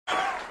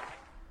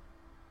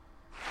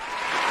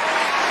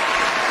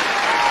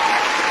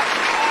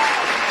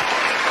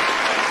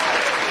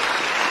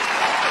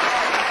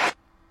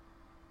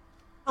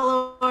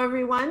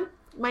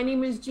My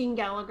name is Jean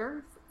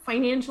Gallagher,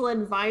 financial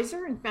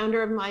advisor and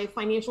founder of my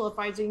financial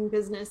advising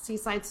business,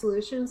 Seaside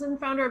Solutions, and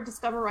founder of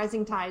Discover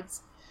Rising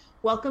Tides.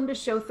 Welcome to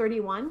Show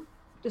 31,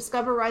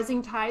 Discover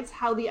Rising Tides,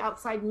 How the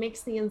Outside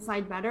Makes the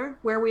Inside Better,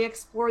 where we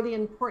explore the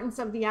importance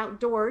of the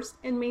outdoors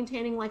and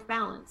maintaining life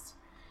balance.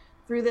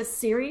 Through this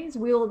series,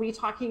 we will be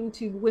talking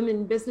to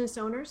women business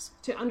owners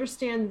to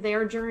understand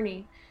their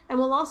journey. And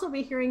we'll also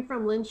be hearing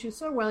from Lynn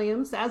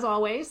Schuster-Williams, as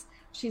always.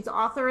 She's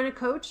author and a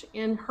coach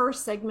in her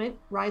segment,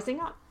 Rising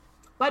Up.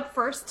 But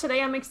first,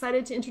 today I'm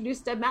excited to introduce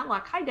Deb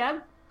Matlock. Hi,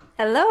 Deb.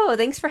 Hello,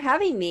 thanks for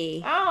having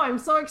me. Oh, I'm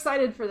so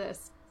excited for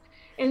this.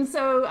 And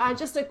so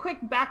just a quick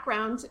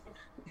background.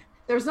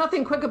 There's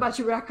nothing quick about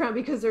your background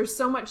because there's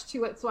so much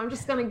to it. So I'm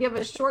just going to give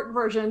a short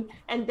version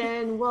and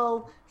then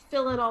we'll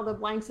fill in all the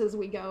blanks as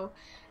we go.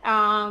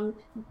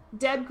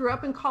 Deb grew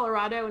up in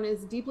Colorado and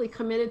is deeply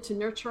committed to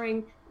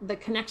nurturing the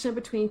connection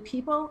between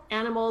people,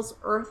 animals,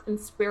 earth, and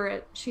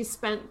spirit. She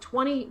spent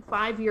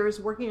 25 years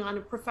working on a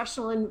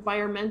professional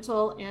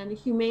environmental and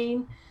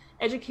humane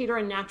educator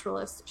and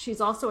naturalist. She's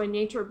also a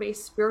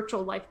nature-based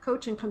spiritual life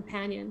coach and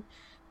companion.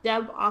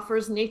 Deb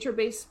offers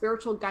nature-based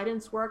spiritual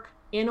guidance work,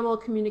 animal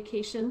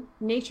communication,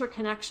 nature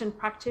connection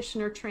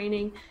practitioner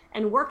training,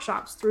 and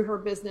workshops through her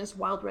business,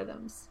 Wild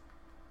Rhythms.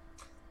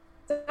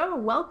 So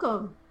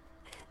welcome.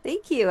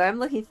 Thank you. I'm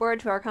looking forward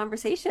to our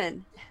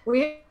conversation.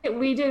 We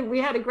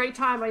had a great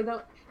time. I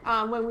know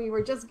when we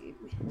were just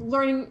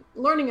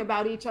learning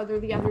about each other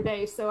the other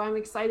day. So I'm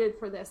excited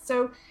for this.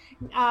 So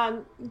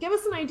give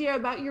us an idea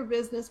about your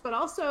business, but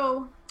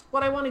also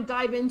what I want to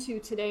dive into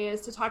today is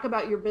to talk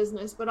about your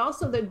business, but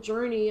also the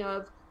journey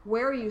of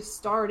where you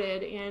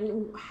started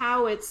and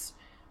how it's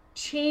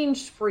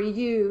changed for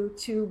you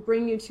to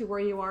bring you to where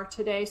you are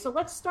today. So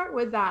let's start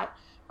with that.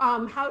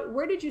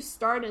 Where did you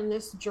start in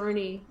this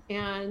journey,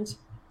 and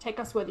take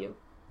us with you?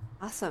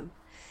 Awesome.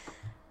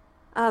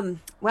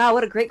 Wow,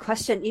 what a great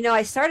question. You know,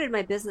 I started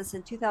my business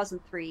in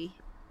 2003,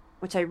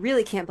 which I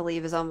really can't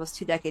believe is almost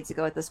 2 decades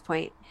ago at this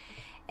point.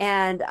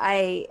 And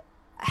I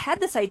had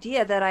this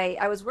idea that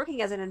I was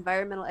working as an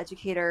environmental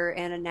educator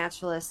and a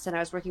naturalist, and I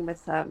was working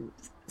with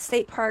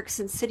state parks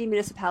and city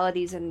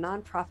municipalities and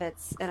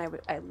nonprofits, and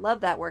I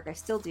love that work. I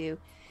still do.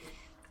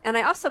 And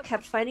I also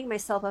kept finding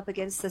myself up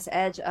against this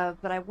edge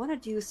of, but I want to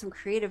do some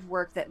creative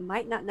work that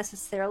might not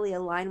necessarily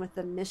align with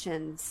the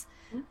missions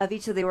of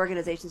each of the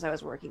organizations I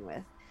was working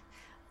with.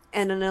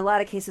 And in a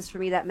lot of cases for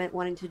me, that meant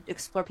wanting to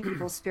explore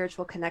people's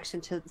spiritual connection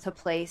to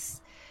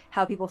place,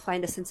 how people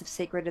find a sense of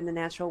sacred in the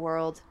natural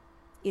world,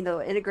 you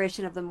know,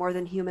 integration of the more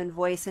than human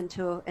voice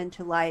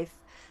into life.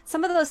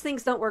 Some of those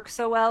things don't work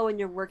so well when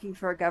you're working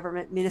for a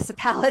government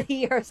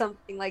municipality or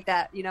something like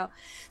that, you know.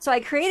 So I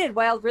created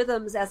Wild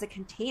Rhythms as a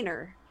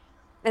container.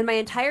 And my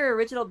entire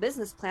original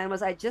business plan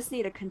was I just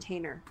need a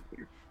container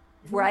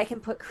where I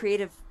can put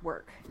creative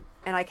work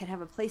and I can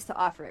have a place to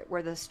offer it,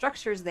 where the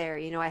structure's there.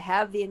 You know, I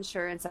have the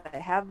insurance, I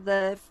have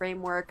the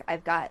framework,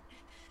 I've got,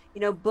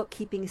 you know,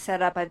 bookkeeping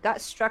set up, I've got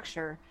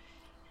structure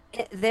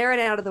there and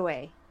out of the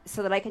way,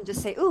 so that I can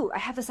just say, ooh, I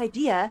have this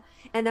idea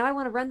and now I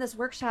want to run this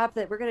workshop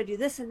that we're going to do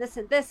this and this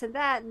and this and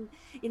that. And,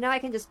 you know, I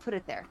can just put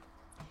it there.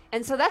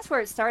 And so that's where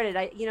it started.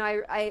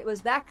 I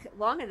was back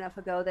long enough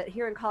ago that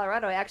here in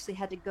Colorado, I actually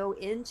had to go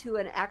into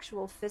an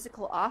actual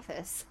physical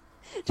office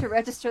to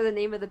register the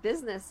name of the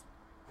business.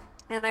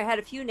 And I had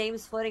a few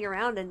names floating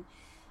around, and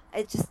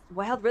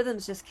Wild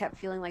Rhythms just kept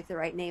feeling like the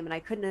right name. And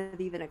I couldn't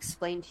have even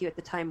explained to you at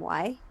the time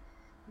why.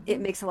 It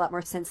makes a lot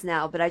more sense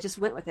now, but I just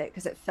went with it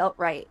because it felt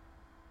right.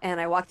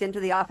 And I walked into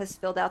the office,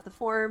 filled out the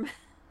form.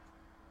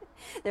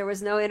 There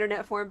was no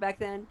internet form back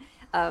then.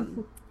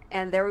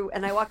 And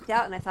I walked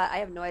out and I thought, I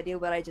have no idea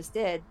what I just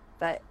did,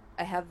 but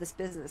I have this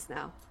business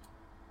now.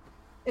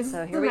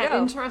 So here we go.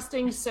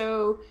 Interesting.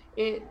 So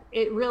it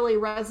really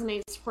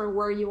resonates for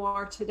where you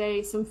are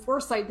today. Some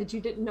foresight that you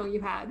didn't know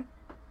you had.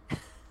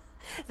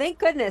 Thank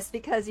goodness,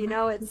 because, you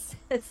know,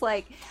 it's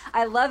like,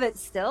 I love it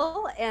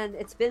still. And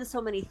it's been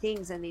so many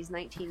things in these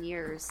 19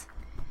 years.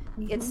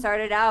 It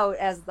started out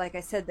as, like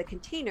I said, the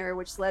container,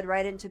 which led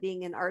right into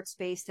being an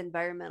arts-based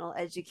environmental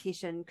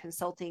education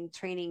consulting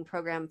training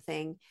program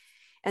thing.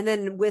 And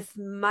then with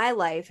my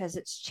life, as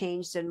it's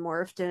changed and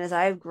morphed, and as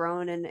I've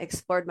grown and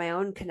explored my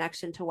own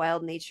connection to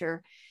wild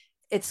nature,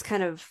 it's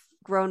kind of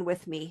grown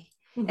with me.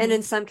 And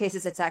in some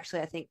cases, it's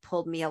actually, I think,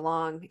 pulled me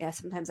along. Yeah,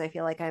 sometimes I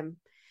feel like I'm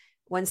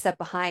one step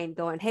behind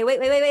going, hey,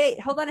 wait,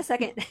 hold on a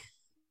second.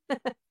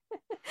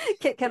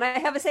 Can I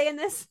have a say in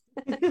this?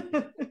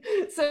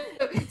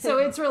 So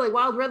it's really,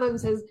 Wild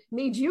Rhythms has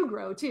made you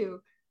grow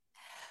too.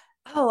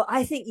 Oh,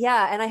 I think,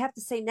 yeah. And I have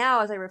to say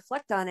now, as I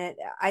reflect on it,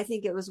 I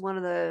think it was one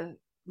of the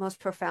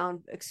most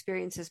profound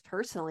experiences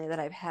personally that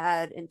I've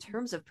had in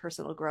terms of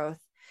personal growth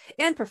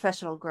and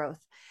professional growth.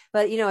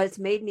 But, you know, it's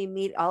made me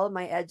meet all of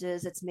my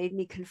edges. It's made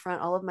me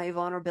confront all of my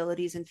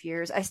vulnerabilities and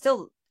fears. I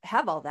still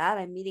have all that.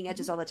 I'm meeting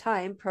edges all the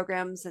time,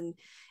 programs, and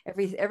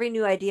every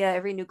new idea,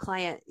 every new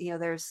client, you know,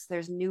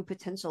 there's new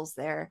potentials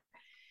there.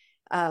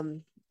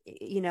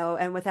 You know,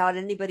 and without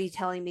anybody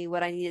telling me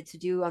what I needed to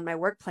do on my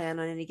work plan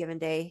on any given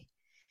day,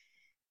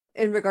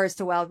 in regards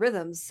to wild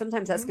rhythms,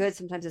 sometimes that's Mm-hmm. good,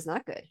 sometimes it's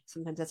not good,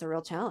 sometimes that's a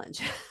real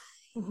challenge.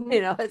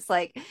 Mm-hmm. It's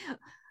like,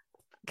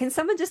 can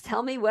someone just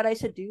tell me what I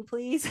should do,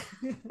 please?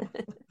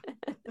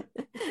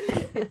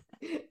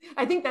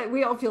 I think that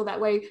we all feel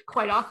that way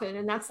quite often,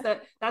 and that's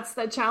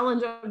the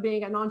challenge of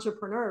being an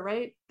entrepreneur,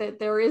 right? That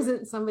there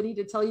isn't somebody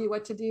to tell you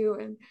what to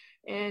do,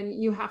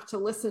 and you have to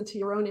listen to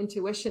your own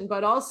intuition,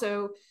 but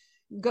also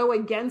go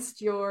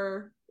against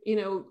your,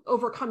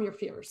 overcome your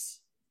fears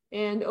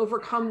and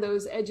overcome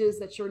those edges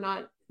that you're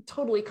not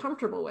totally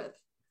comfortable with.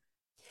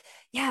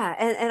 Yeah.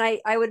 And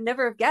I would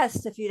never have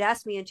guessed if you'd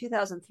asked me in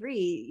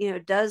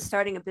 2003, does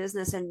starting a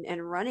business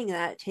and running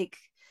that take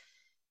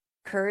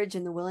courage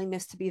and the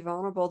willingness to be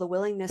vulnerable, the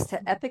willingness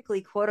to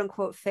epically, quote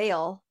unquote,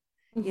 fail.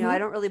 I Mm-hmm.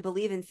 don't really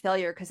believe in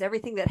failure because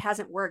everything that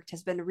hasn't worked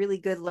has been really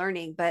good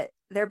learning. But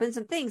there have been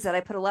some things that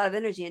I put a lot of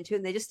energy into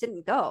and they just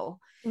didn't go.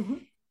 Mm-hmm.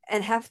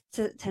 And have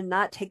to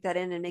not take that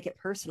in and make it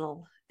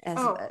personal, as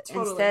Oh,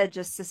 totally. instead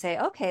just to say,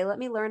 okay, let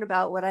me learn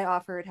about what I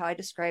offered, how I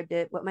described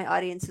it, what my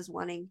audience is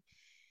wanting.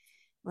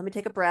 Let me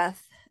take a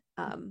breath.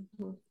 Mhm.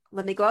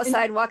 Let me go And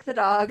outside and walk the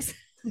dogs.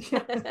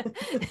 yeah.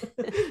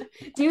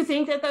 Do you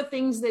think that the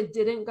things that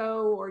didn't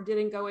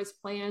go as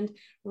planned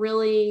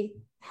really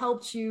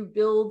helped you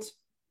build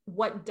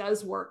what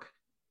does work?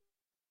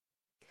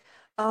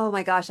 Oh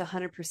my gosh,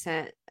 100%,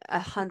 Mhm.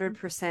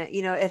 100%.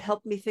 It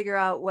helped me figure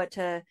out what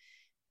to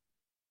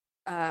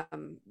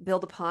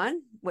build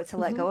upon, what to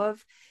let go Mhm.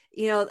 of.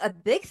 A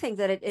big thing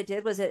that it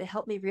did was it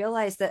helped me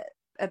realize that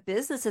a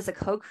business is a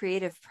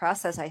co-creative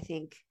process, I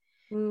think,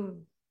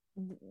 Mm.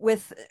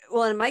 with,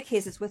 well, in my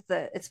case,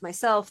 it's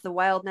myself, the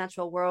wild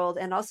natural world,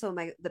 and also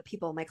the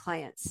people, my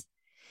clients.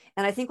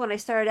 And I think when I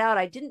started out,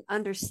 I didn't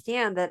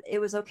understand that it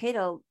was okay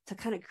to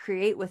kind of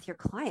create with your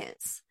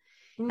clients.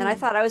 And I Mm.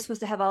 thought I was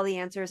supposed to have all the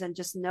answers and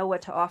just know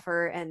what to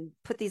offer and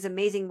put these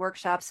amazing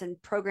workshops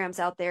and programs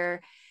out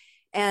there.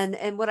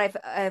 And what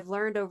I've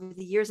learned over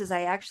the years is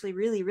I actually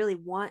really, really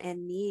want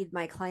and need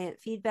my client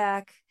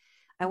feedback.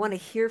 I want to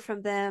hear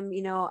from them.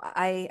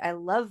 I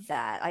love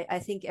that. I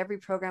think every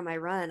program I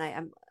run,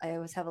 I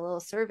always have a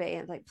little survey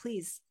and like,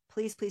 please,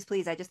 please, please,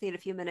 please, I just need a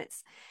few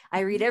minutes.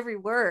 I read Mhm. every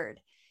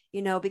word,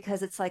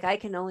 because it's like I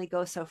can only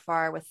go so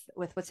far with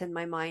what's in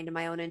my mind and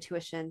my own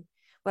intuition,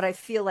 what I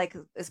feel like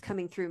is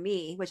coming through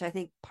me, which I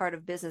think part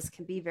of business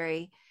can be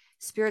very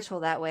spiritual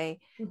that way.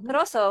 But Mhm.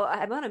 also,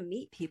 I want to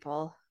meet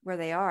people where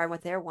they are and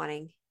what they're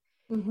wanting.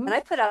 And I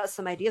Mhm. put out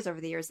some ideas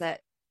over the years that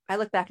I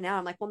look back now,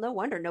 I'm like, well, no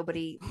wonder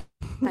nobody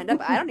signed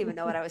up. I don't even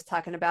know what I was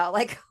talking about.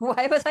 Like,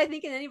 why was I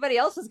thinking anybody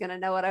else was going to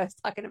know what I was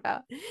talking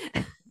about?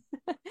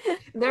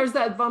 There's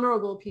that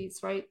vulnerable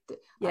piece, right?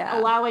 Yeah,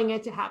 Allowing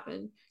it to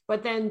happen,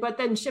 but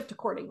then shift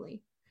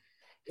accordingly.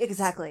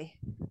 exactly.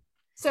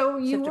 So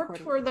you Shift worked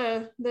for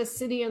accordingly. the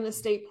city and the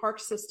state park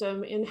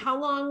system, and how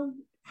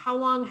long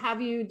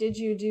did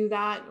you do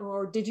that,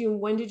 or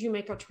when did you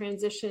make a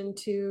transition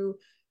to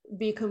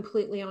be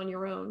completely on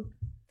your own?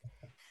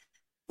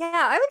 Yeah,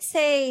 I would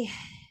say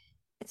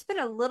it's been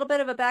a little bit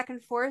of a back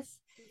and forth.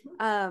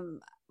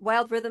 Um,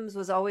 Wild Rhythms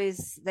was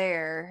always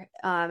there,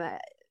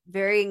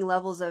 varying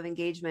levels of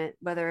engagement,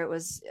 whether it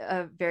was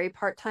a very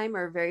part time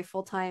or very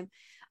full time.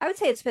 I would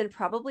say it's been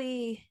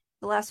probably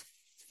the last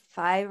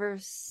five or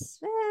let's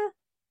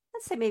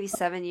say maybe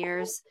 7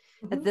 years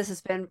that Mhm. this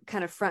has been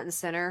kind of front and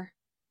center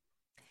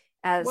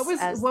What as was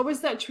as what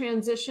was that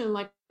transition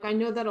like? I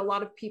know that a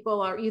lot of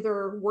people are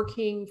either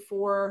working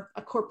for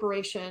a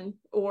corporation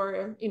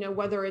or,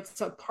 whether it's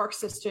a park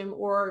system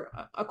or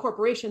a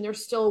corporation, they're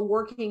still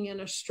working in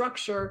a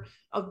structure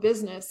of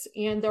business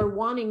and they're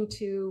wanting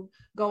to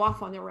go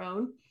off on their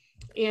own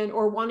and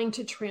or wanting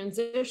to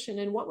transition.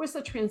 And what was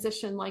the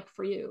transition like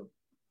for you?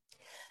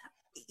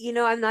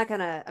 I'm not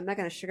gonna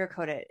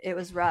sugarcoat it. It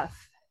was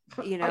rough,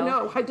 you I know.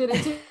 know I did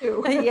it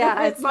too.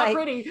 Yeah, It's it's not like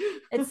pretty.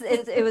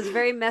 it was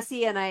very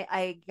messy, and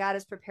I got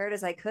as prepared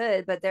as I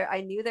could, but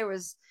I knew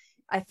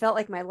I felt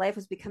like my life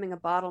was becoming a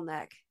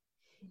bottleneck.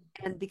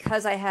 And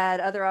because I had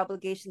other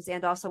obligations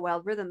and also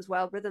Wild Rhythms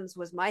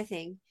was my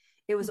thing.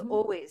 It was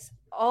Mhm.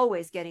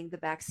 always getting the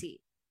back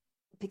seat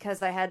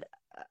because I had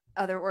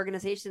other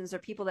organizations or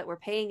people that were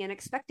paying and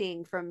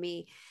expecting from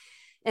me.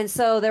 And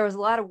so there was a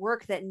lot of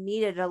work that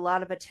needed a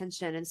lot of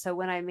attention. And so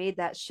when I made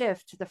that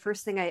shift, the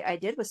first thing I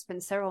did was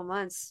spend several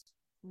months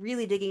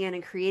really digging in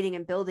and creating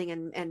and building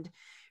and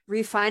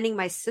refining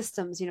my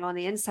systems, on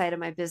the inside of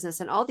my business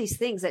and all these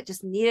things that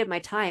just needed my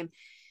time.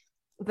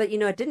 But,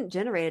 it didn't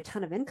generate a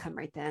ton of income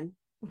right then,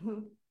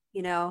 Mhm.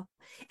 you know,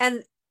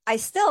 and I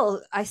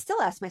still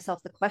ask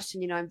myself the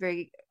question, I'm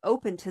very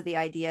open to the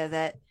idea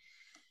that,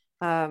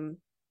 um,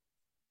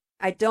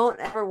 I don't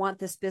ever want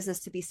this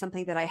business to be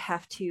something that I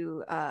have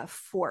to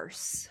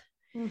force.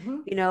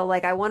 Mhm.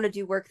 Like I want to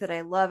do work that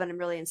I love and I'm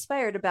really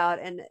inspired about.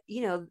 And,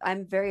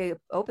 I'm very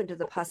open to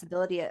the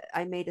possibility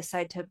I may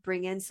decide to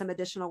bring in some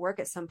additional work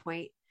at some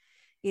point,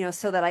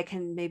 so that I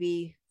can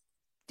maybe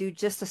do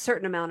just a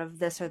certain amount of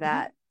this or Mhm.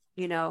 that,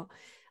 you know.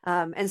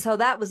 And so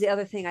that was the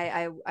other thing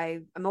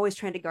I'm always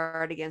trying to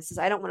guard against is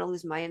I don't want to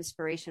lose my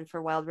inspiration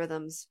for Wild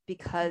Rhythms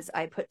because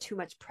I put too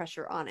much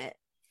pressure on it.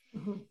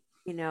 Mhm.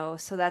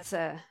 So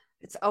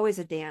it's always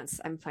a dance,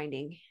 I'm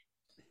finding.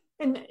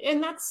 And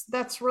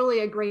that's really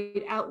a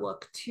great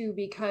outlook too,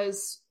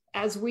 because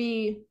as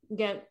we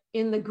get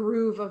in the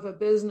groove of a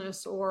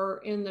business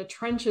or in the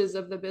trenches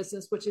of the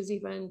business, which is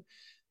even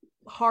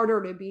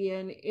harder to be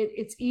in,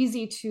 it's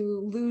easy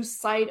to lose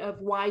sight of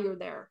why you're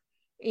there,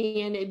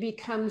 and it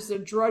becomes a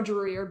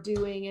drudgery of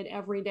doing it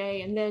every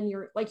day, and then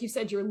you're, like you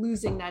said, you're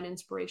losing that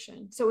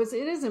inspiration. So it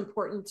is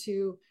important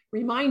to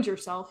remind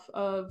yourself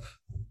of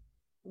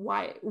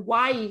why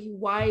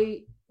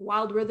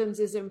wild rhythms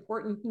is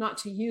important, not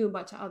to you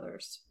but to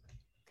others.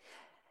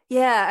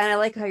 Yeah, and I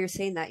like how you're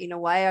saying that.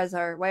 Why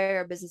are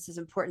our businesses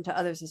important to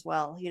others as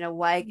well?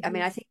 Why? I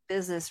mean, Mm-hmm. I think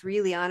business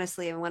really,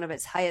 honestly, in one of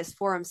its highest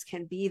forms,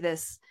 can be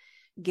this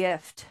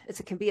gift.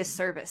 It can be a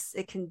service.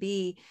 It can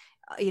be,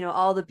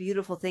 all the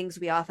beautiful things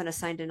we often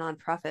assign to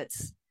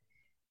nonprofits.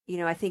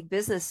 I think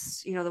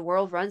business, the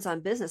world runs on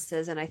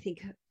businesses, and I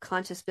think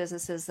conscious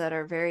businesses that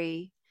are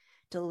very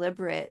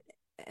deliberate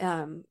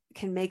can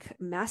make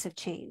massive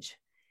change.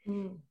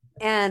 Mm.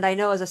 And I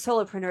know as a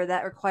solopreneur,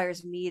 that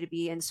requires me to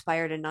be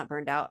inspired and not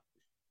burned out.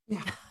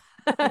 Yeah,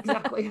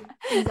 exactly.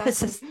 It's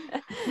Exactly. just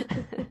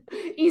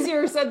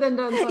Easier said than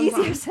done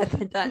easier sometimes. said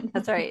than done.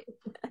 That's right.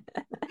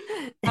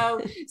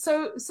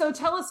 So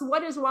tell us,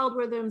 what is Wild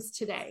Rhythms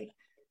today?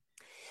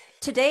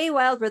 Today,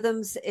 Wild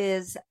Rhythms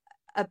is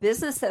a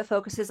business that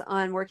focuses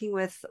on working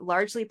with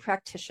largely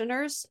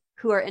practitioners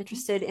who are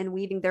interested in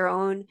weaving their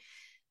own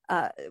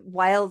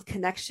wild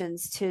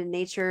connections to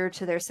nature,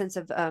 to their sense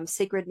of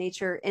sacred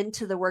nature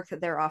into the work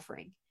that they're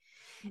offering.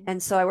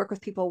 And so I work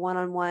with people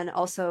one-on-one,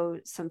 also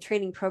some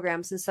training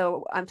programs. And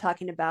so I'm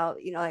talking about,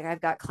 like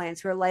I've got clients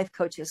who are life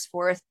coaches,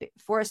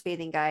 forest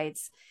bathing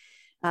guides,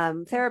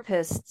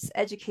 therapists,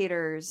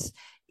 educators.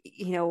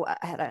 I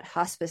had a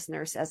hospice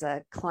nurse as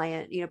a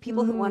client.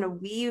 People who want to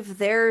Mm. weave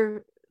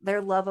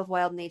their love of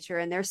wild nature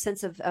and their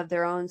sense of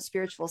their own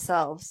spiritual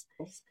selves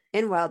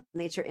in wild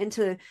nature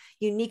into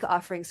unique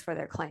offerings for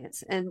their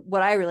clients. And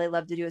what I really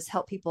love to do is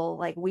help people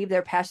like weave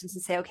their passions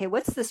and say, okay,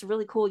 what's this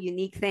really cool,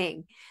 unique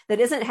thing that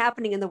isn't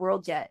happening in the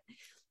world yet?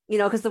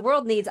 Because the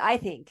world needs, I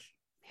think,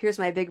 here's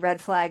my big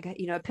red flag,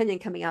 opinion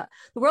coming out.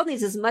 The world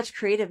needs as much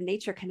creative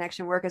nature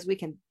connection work as we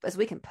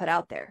can put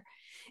out there.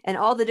 And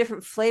all the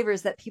different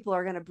flavors that people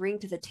are going to bring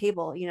to the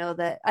table,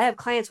 that I have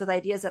clients with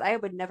ideas that I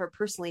would never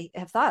personally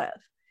have thought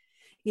of,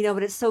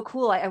 but it's so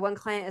cool. One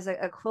client is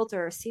a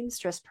quilter, a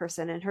seamstress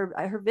person, and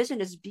her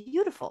vision is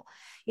beautiful,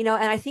 and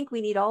I think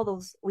we need all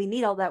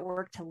that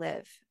work to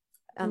live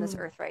on this Mm.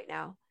 earth right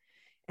now.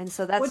 And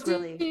so What that's do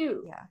really,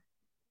 you yeah.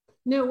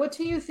 No, what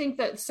do you think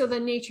that, so the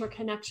nature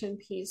connection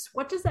piece,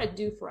 what does that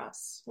do for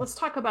us? Let's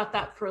talk about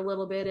that for a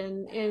little bit,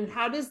 and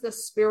how does the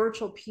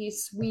spiritual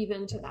piece weave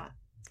into that?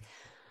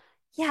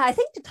 Yeah, I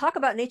think to talk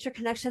about nature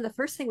connection, the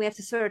first thing we have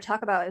to sort of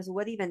talk about is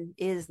what even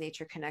is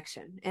nature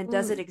connection, and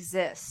does it Mm.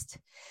 exist?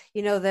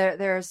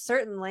 There are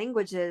certain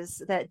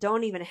languages that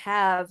don't even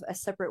have a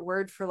separate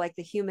word for like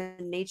the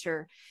human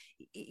nature,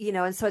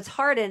 and so it's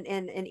hard in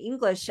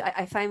English.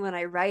 I find when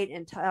I write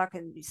and talk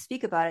and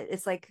speak about it,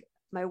 it's like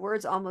my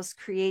words almost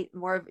create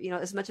more of,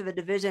 as much of a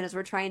division as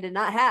we're trying to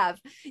not have,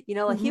 like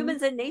Mm-hmm.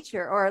 humans and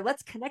nature, or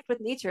let's connect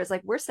with nature. It's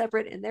like we're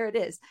separate and there it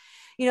is.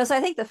 So I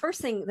think the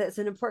first thing that's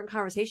an important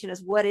conversation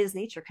is what is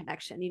nature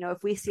connection?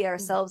 If we see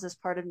ourselves as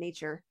part of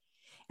nature,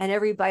 and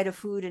every bite of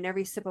food and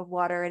every sip of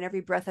water and every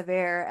breath of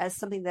air as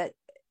something that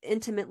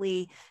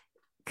intimately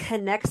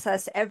connects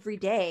us every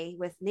day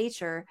with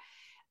nature,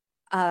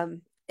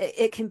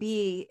 it can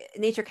be,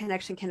 nature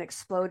connection can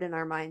explode in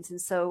our minds. And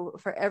so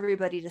for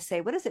everybody to say,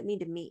 what does it mean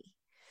to me?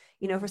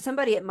 For Mm.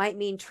 somebody, it might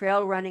mean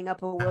trail running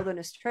up a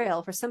wilderness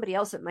trail. For somebody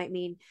else, it might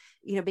mean,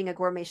 being a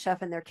gourmet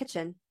chef in their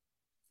kitchen,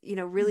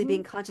 really Mm-hmm.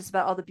 being conscious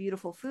about all the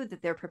beautiful food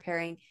that they're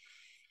preparing.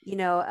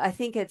 I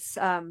think it's,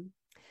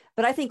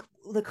 but I think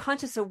the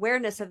conscious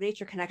awareness of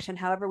nature connection,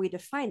 however we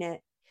define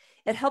it,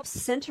 it helps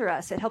center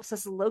us. It helps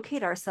us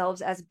locate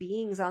ourselves as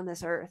beings on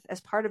this earth, as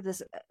part of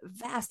this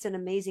vast and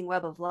amazing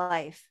web of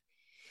life.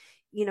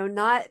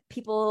 Not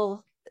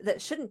people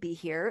that shouldn't be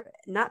here,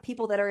 not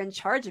people that are in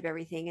charge of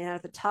everything and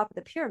at the top of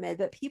the pyramid,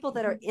 but people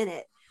that are in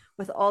it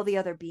with all the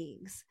other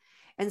beings.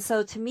 And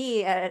so to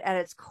me, at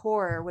its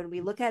core, when we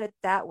look at it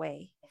that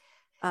way,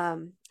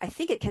 I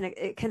think it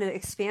can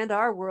expand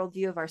our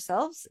worldview of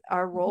ourselves,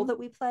 our role Mm-hmm. that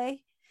we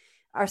play,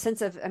 our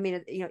sense of, I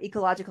mean,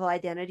 ecological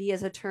identity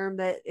is a term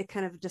that it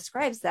kind of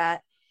describes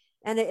that.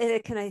 And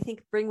it can, I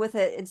think, bring with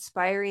it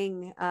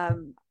inspiring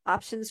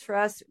options for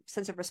us,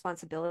 sense of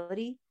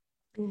responsibility.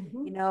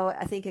 Mm-hmm.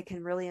 I think it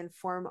can really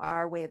inform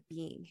our way of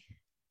being.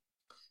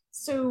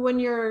 So when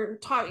you're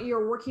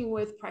working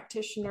with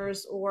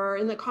practitioners or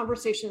in the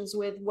conversations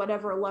with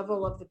whatever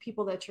level of the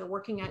people that you're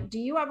working at,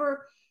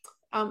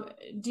 um,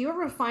 do you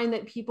ever find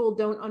that people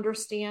don't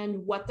understand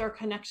what their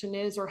connection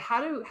is, or how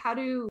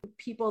do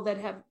people that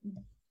have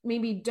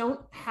maybe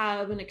don't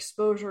have an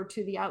exposure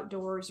to the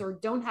outdoors or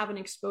don't have an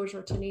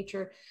exposure to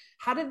nature,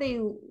 how do they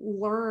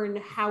learn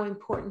how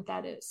important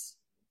that is?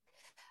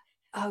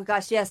 Oh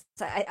gosh, yes.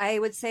 I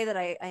would say that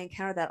I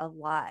encounter that a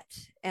lot.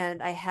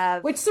 And I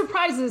have, which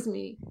surprises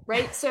me,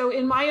 right? So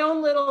in my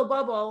own little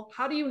bubble,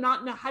 how do you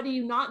not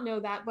know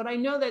that? But I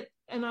know that,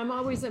 and I'm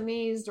always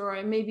amazed,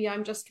 or maybe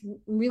I'm just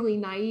really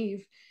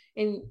naive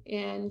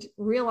in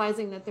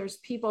realizing that there's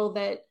people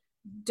that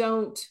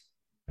don't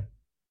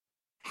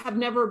have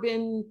never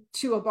been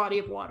to a body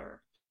of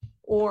water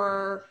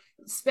or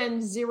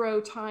spend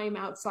zero time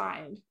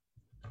outside.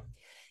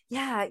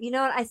 yeah,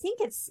 I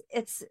think it's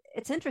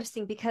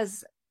interesting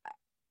because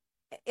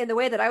in the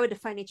way that I would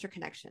define nature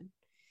connection,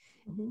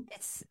 Mm-hmm.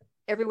 it's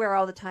everywhere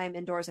all the time,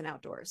 indoors and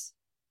outdoors.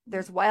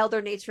 There's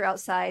wilder nature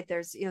outside.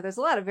 There's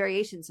a lot of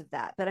variations of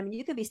that. But I mean,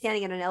 you can be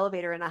standing in an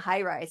elevator in a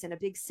high rise in a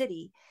big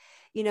city,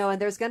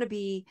 and there's going to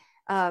be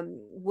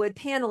wood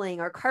paneling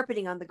or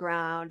carpeting on the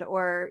ground,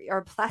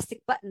 or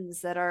plastic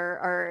buttons that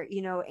are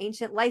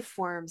ancient life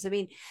forms. I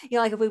mean,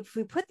 like if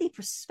we put the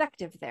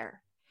perspective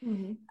there,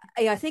 Mm-hmm.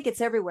 I think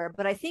it's everywhere.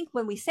 But I think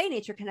when we say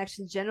nature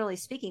connections, generally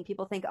speaking,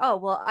 people think, oh,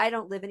 well, I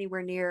don't live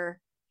anywhere near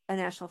a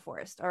national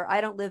forest, or I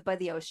don't live by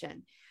the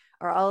ocean,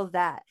 or all of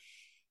that.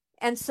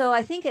 And so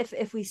I think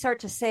if we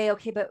start to say,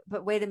 okay,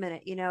 but wait a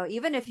minute,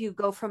 even if you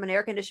go from an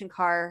air conditioned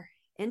car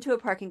into a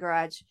parking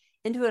garage,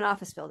 into an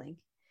office building,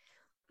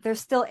 there's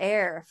still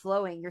air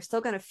flowing. You're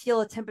still going to feel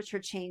a temperature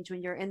change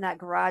when you're in that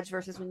garage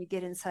versus when you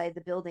get inside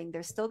the building.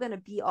 There's still going to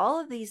be all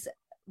of these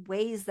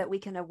ways that we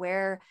can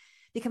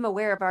become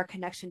aware of our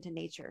connection to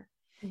nature.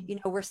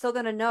 We're still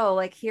going to know,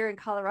 like here in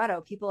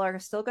Colorado, people are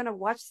still going to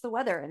watch the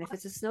weather. And if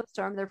it's a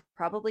snowstorm, they're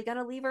probably going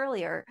to leave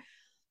earlier,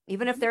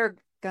 even if they're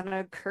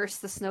gonna curse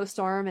the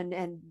snowstorm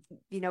and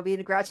be in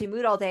a grouchy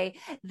mood all day.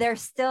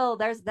 That's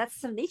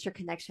some nature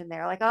connection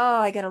there, like, oh,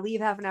 I gotta leave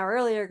half an hour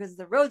earlier because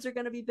the roads are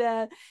gonna be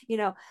bad.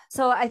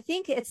 So I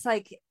think it's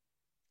like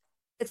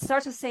it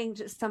starts with saying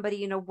to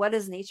somebody, what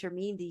does nature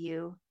mean to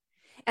you?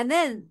 And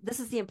then this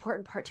is the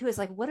important part too, is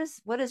like, what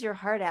is your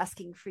heart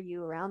asking for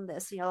you around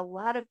this? A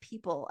lot of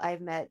people I've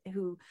met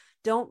who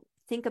don't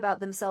think about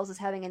themselves as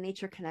having a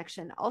nature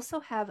connection also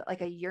have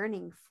like a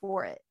yearning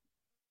for it.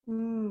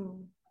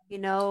 Mm.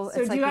 So It's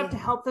do like you have to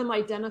help them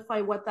identify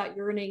what that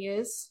yearning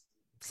is?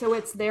 So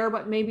it's there,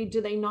 but maybe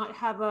do they not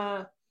have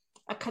a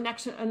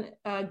connection,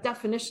 a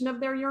definition of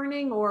their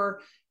yearning, or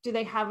do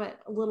they have a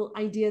little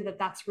idea that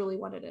that's really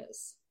what it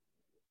is?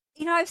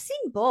 I've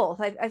seen both.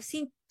 I've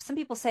seen some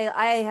people say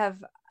I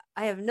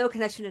have no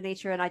connection to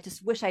nature and I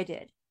just wish I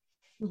did.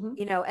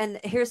 Mm-hmm. And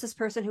here's this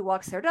person who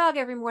walks their dog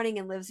every morning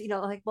and lives,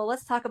 like, well,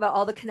 let's talk about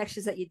all the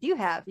connections that you do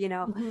have.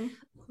 Mm-hmm.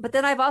 But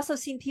then I've also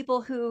seen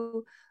people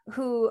who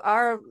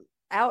are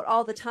out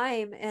all the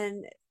time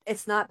and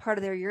it's not part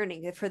of their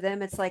yearning. For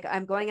them, it's like,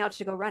 I'm going out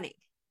to go running.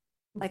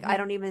 Like, I Mm-hmm.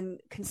 don't even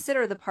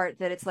consider the part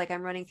that it's like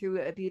I'm running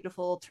through a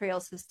beautiful trail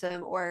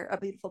system or a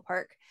beautiful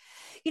park.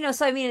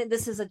 So I mean,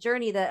 this is a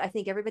journey that I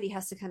think everybody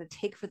has to kind of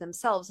take for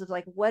themselves, of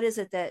like, what is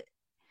it that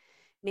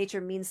nature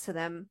means to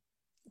them?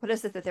 What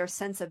is it that their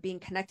sense of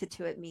being connected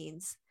to it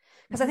means?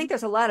 Because I Mm-hmm. think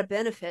there's a lot of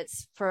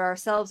benefits for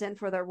ourselves and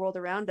for the world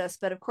around us.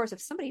 But of course,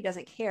 if somebody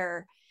doesn't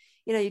care,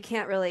 you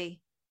can't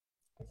really,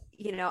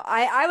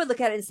 I would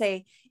look at it and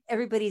say,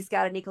 everybody's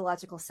got an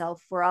ecological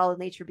self. We're all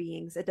nature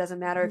beings. It doesn't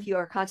matter if you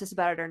are conscious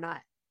about it or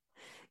not,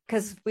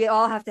 because we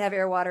all have to have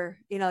air, water,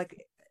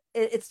 like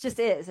it's just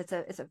is.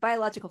 It's a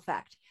biological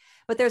fact.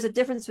 But there's a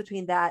difference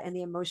between that and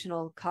the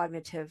emotional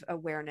cognitive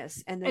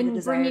awareness, and then the And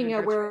desire to bringing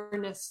nurture it.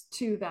 awareness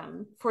to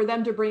them, for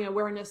them to bring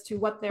awareness to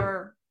what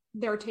they're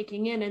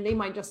taking in, and they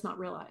might just not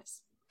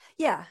realize.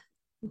 Yeah.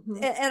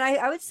 Mm-hmm. And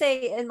I would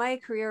say in my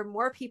career,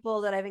 more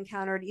people that I've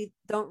encountered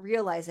don't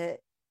realize it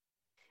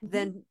Mm-hmm.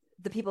 than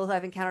the people who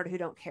I've encountered who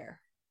don't care.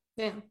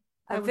 Yeah,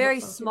 I A would hope very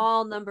so too.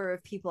 small number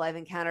of people I've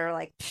encountered are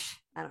like,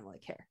 I don't really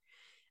care.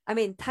 I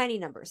mean, tiny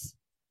numbers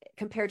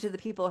compared to the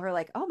people who are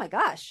like, oh my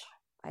gosh,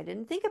 I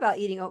didn't think about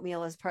eating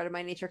oatmeal as part of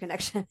my nature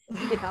connection.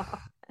 you know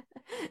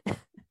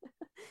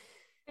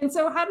And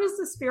so, how does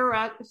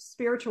the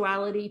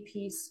spirituality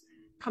piece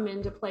come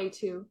into play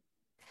too?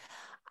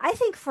 I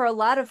think for a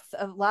lot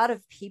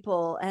of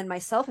people, and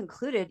myself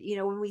included,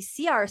 when we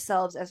see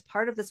ourselves as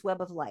part of this web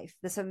of life,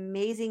 this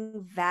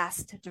amazing,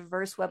 vast,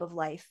 diverse web of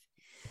life,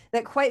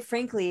 that quite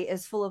frankly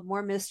is full of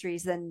more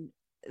mysteries than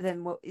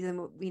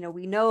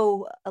we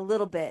know a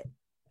little bit.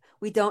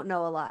 We don't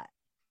know a lot.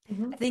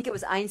 Mm-hmm. I think it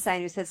was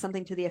Einstein who said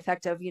something to the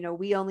effect of,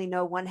 we only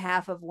know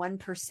 1/2 of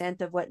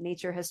 1% of what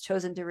nature has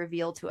chosen to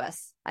reveal to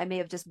us. I may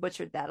have just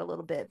butchered that a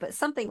little bit, but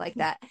something like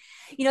that.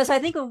 So I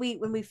think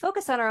when we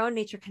focus on our own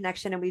nature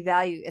connection and we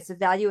value, it's a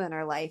value in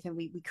our life, and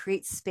we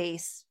create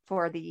space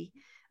for the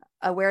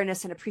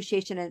awareness and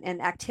appreciation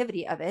and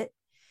activity of it.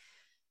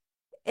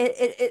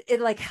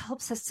 It like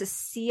helps us to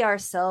see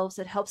ourselves.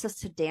 It helps us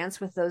to dance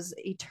with those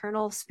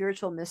eternal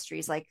spiritual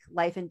mysteries like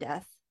life and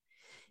death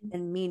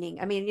and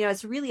meaning. I mean,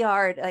 it's really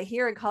hard.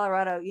 Here in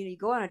Colorado, you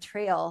go on a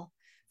trail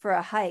for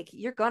a hike,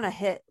 you're going to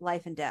hit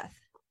life and death.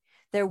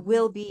 There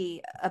will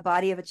be a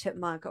body of a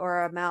chipmunk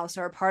or a mouse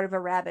or a part of a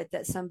rabbit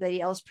that somebody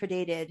else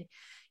predated.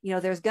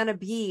 There's going to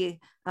be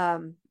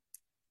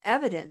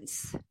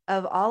evidence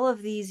of all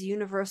of these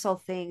universal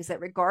things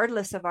that,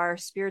 regardless of our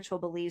spiritual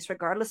beliefs,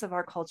 regardless of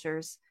our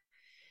cultures,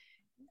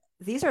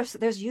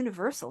 there's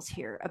universals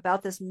here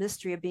about this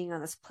mystery of being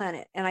on this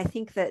planet. And I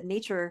think that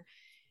nature,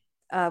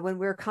 when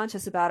we're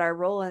conscious about our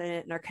role in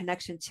it and our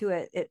connection to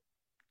it, it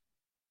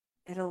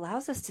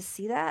allows us to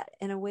see that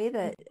in a way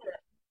that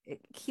it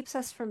keeps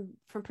us from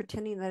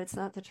pretending that it's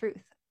not the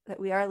truth, that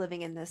we are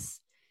living in this,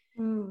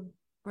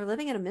 we're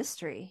living in a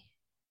mystery.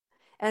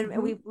 And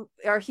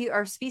our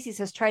species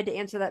has tried to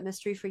answer that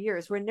mystery for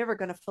years. We're never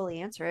going to fully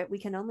answer it. We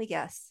can only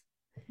guess.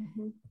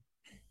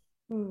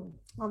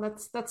 Well,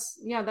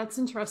 that's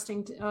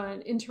interesting.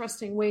 An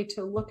interesting way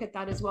to look at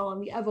that as well,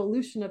 and the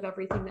evolution of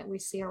everything that we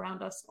see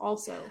around us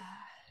also.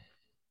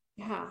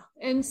 Yeah.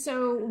 And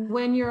so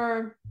when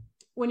you're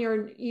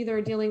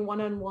either dealing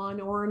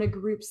one-on-one or in a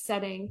group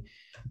setting,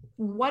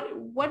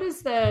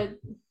 is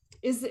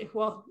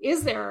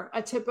there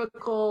a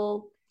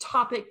typical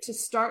topic to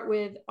start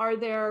with? Are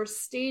there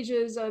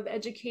stages of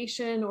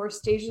education or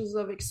stages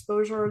of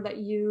exposure that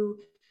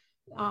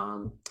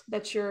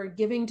you're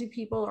giving to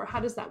people, or how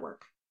does that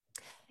work?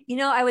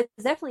 I would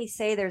definitely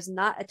say there's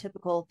not a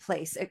typical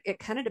place. It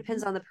kind of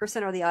depends on the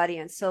person or the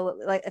audience. So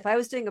like if I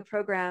was doing a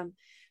program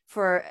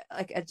for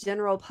like a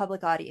general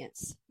public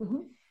audience,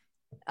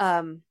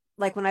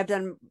 like when I've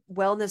done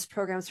wellness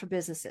programs for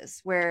businesses,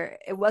 where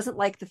it wasn't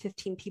like the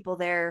 15 people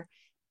there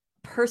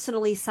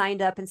personally signed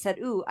up and said,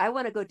 "Ooh, I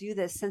want to go do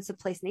this sense of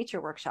place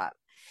nature workshop."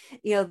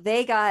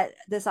 They got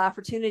this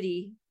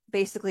opportunity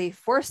basically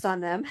forced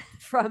on them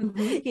from,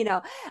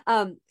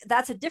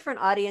 that's a different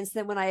audience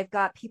than when I've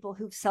got people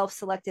who've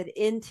self-selected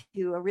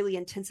into a really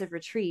intensive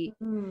retreat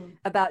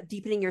about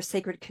deepening your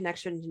sacred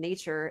connection to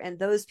nature. And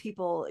those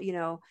people,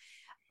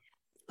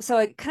 so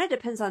it kind of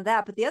depends on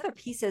that. But the other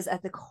piece is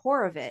at the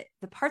core of it,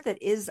 the part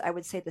that is, I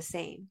would say, the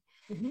same,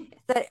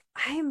 that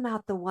I am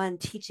not the one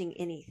teaching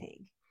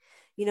anything.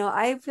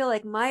 I feel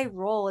like my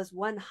role is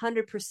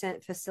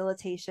 100%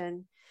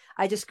 facilitation.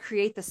 I just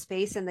create the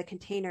space and the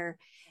container.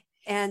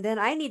 And then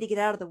I need to get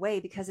out of the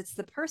way, because it's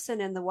the person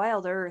in the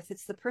wild earth.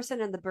 It's the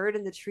person and the bird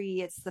in the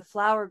tree. It's the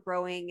flower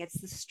growing. It's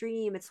the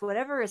stream. It's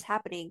whatever is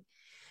happening.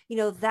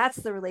 That's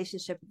the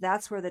relationship.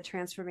 That's where the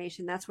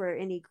transformation, that's where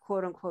any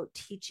quote unquote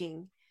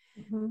teaching,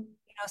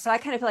 so I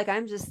kind of feel like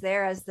I'm just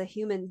there as the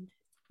human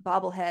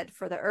bobblehead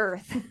for the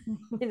earth.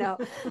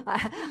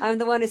 I'm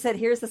the one who said,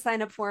 here's the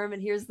sign up form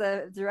and here's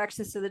the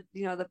directions to the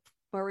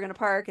where we're going to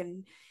park,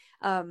 and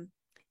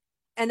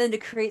then to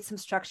create some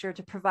structure,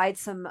 to provide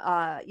some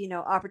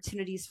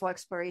opportunities for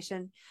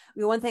exploration.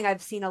 One thing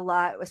I've seen a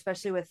lot,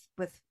 especially with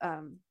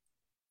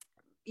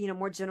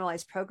more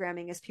generalized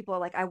programming, is people are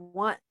like, I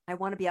want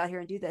to be out here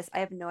and do this. I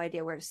have no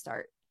idea where to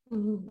start.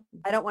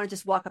 I don't want to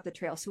just walk up the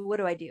trail. So what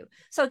do I do?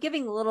 So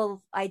giving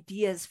little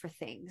ideas for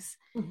things,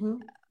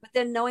 but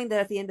then knowing that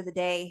at the end of the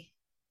day,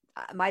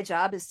 my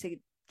job is to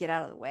get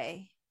out of the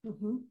way,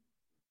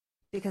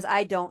 because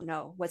I don't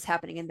know what's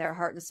happening in their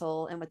heart and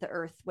soul and with the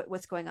earth,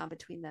 what's going on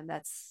between them.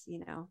 That's,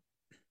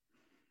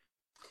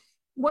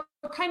 What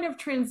kind of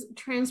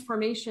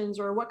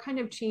transformations or what kind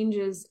of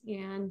changes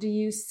and do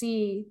you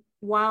see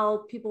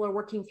while people are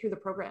working through the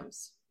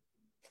programs?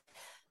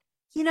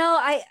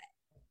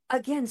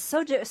 Again,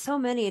 so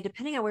many,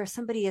 depending on where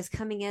somebody is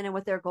coming in and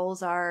what their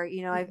goals are.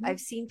 I've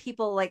seen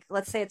people, like,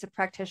 let's say it's a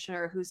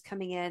practitioner who's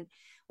coming in,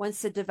 wants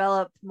to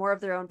develop more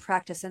of their own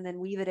practice and then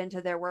weave it into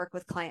their work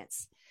with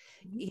clients.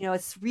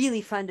 It's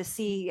really fun to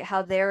see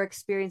how they're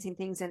experiencing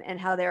things and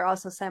how they're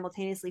also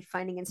simultaneously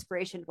finding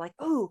inspiration. Like,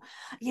 oh,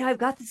 I've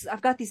got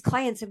these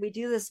clients and we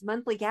do this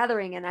monthly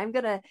gathering and I'm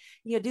going to,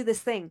 do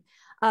this thing.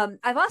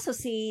 I've also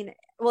seen,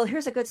 well,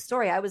 here's a good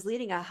story. I was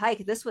leading a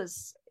hike. This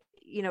was,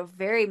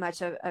 very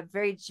much a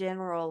very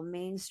general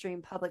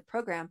mainstream public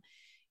program.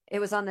 It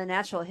was on the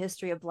natural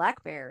history of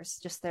black bears,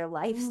 just their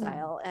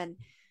lifestyle. And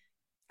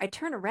I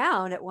turn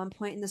around at one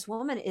point and this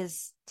woman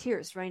is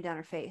tears running down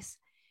her face.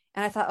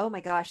 And I thought, oh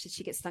my gosh, did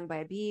she get stung by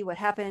a bee? What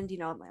happened?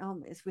 I'm like,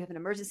 oh, we have an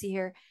emergency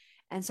here.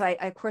 And so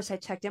I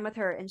checked in with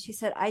her and she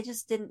said, I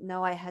just didn't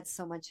know I had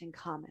so much in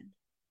common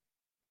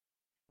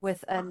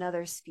with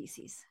another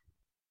species.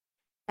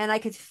 And I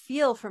could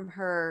feel from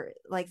her,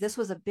 like, this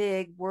was a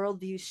big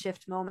worldview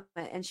shift moment.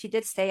 And she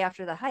did stay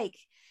after the hike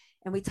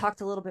and we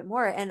talked a little bit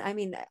more. And I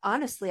mean,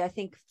 honestly, I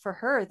think for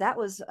her, that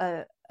was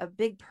a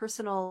big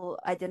personal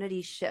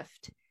identity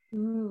shift.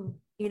 And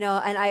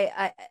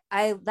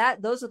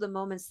those are the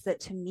moments that,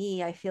 to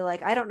me, I feel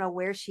like, I don't know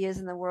where she is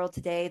in the world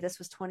today. This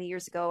was 20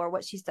 years ago, or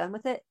what she's done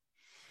with it.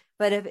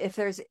 But if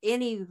there's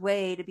any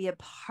way to be a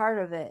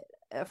part of it,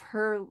 of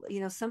her,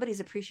 somebody's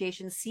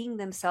appreciation, seeing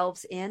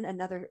themselves in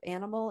another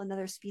animal,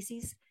 another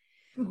species,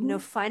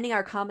 finding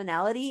our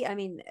commonality. I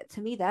mean,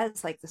 to me,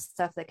 that's like the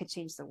stuff that could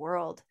change the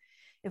world.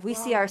 If we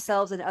see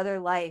ourselves in other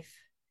life,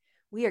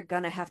 we are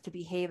going to have to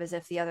behave as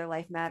if the other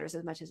life matters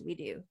as much as we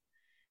do.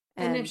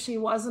 And if she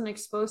wasn't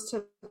exposed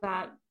to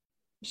that,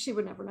 she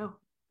would never know.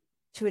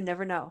 She would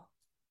never know.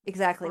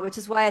 Exactly. Wow. Which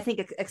is why I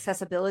think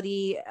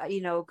accessibility,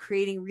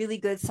 creating really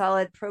good,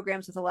 solid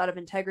programs with a lot of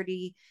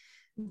integrity,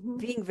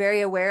 being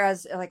very aware,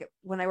 as like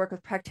when I work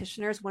with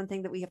practitioners, one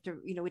thing that we have to,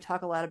 we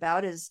talk a lot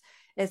about is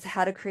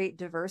how to create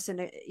diverse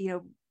and,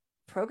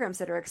 programs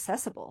that are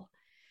accessible.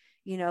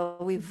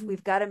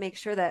 We've got to make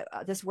sure that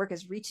this work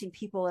is reaching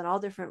people in all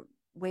different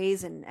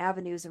ways and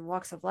avenues and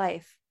walks of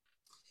life.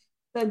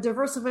 The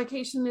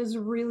diversification is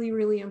really,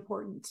 really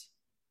important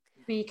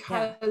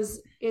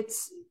because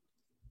it's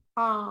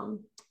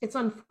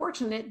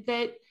unfortunate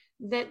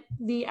that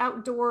the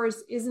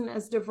outdoors isn't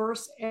as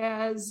diverse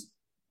as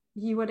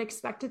you would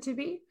expect it to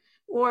be,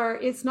 or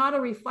it's not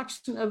a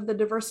reflection of the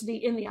diversity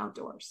in the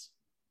outdoors.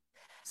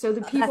 So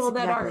the people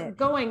that are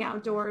going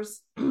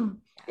outdoors,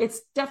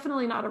 it's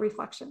definitely not a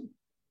reflection.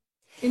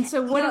 And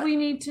so what do we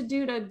need to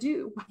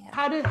do?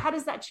 How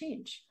does that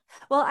change?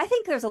 Well, I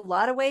think there's a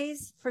lot of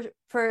ways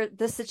for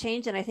this to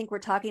change. And I think we're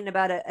talking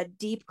about a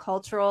deep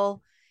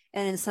cultural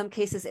and in some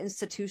cases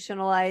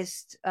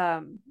institutionalized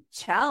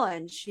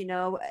challenge,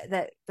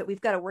 that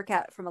we've got to work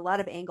at from a lot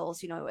of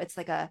angles. It's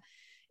like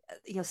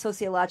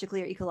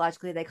sociologically or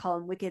ecologically, they call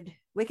them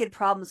wicked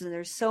problems. And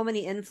there's so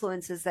many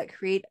influences that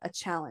create a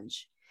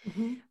challenge.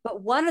 Mm-hmm.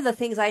 But one of the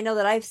things I know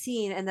that I've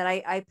seen and that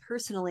I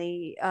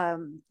personally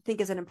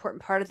think is an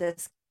important part of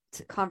this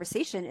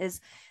conversation is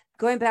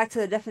going back to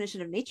the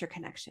definition of nature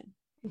connection.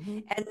 Mm-hmm.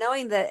 And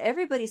knowing that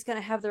everybody's going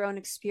to have their own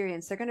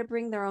experience. They're going to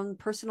bring their own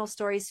personal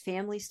stories,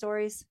 family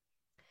stories,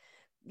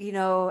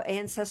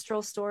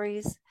 ancestral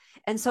stories.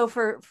 And so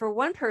for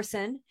one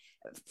person,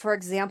 for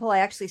example, I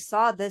actually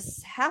saw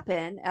this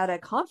happen at a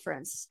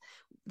conference.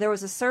 There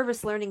was a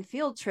service learning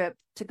field trip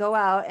to go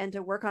out and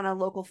to work on a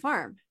local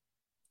farm.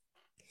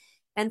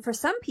 And for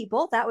some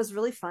people, that was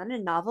really fun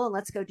and novel, and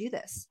let's go do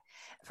this.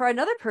 For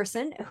another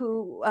person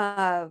who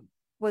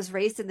was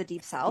raised in the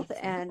Deep South,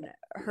 and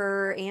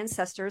her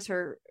ancestors,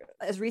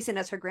 as recent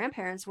as her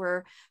grandparents,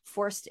 were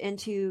forced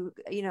into,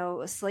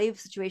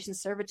 slave situation,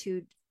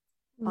 servitude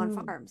on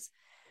farms.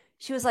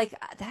 She was like,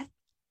 that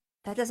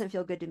doesn't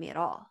feel good to me at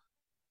all.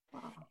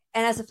 Wow.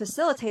 And as a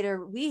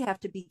facilitator, we have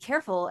to be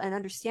careful and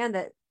understand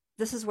that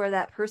this is where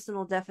that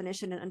personal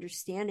definition and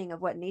understanding of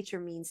what nature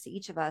means to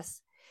each of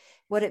us,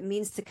 what it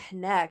means to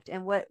connect,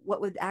 and what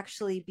would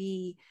actually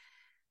be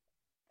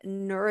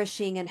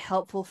nourishing and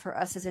helpful for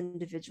us as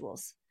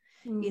individuals.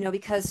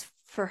 Because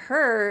for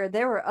her,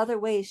 there were other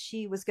ways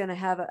she was going to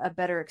have a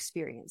better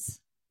experience.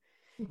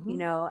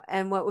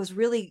 And what was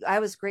really, I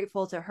was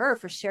grateful to her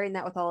for sharing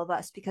that with all of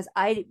us, because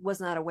I was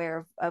not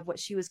aware of what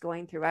she was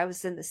going through. I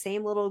was in the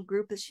same little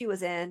group that she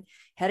was in,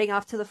 heading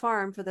off to the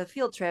farm for the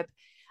field trip.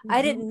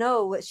 I didn't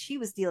know what she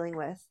was dealing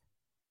with.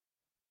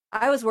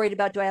 I was worried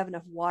about, do I have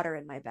enough water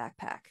in my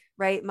backpack?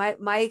 Right.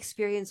 My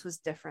experience was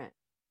different.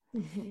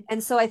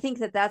 And so I think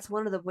that that's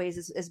one of the ways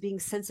is being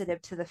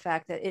sensitive to the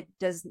fact that it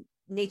does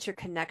nature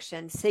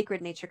connection,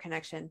 sacred nature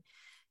connection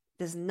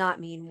does not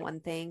mean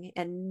one thing,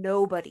 and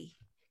nobody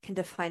can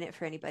define it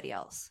for anybody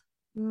else.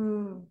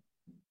 And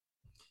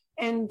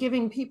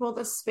giving people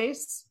the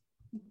space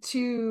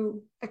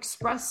to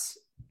express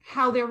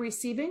how they're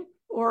receiving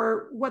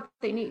or what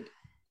they need.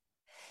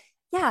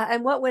 Yeah.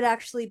 And what would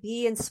actually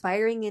be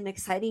inspiring and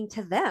exciting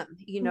to them.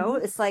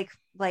 It's like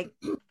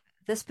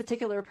this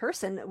particular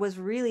person was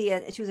really,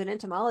 she was an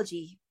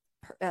entomologist,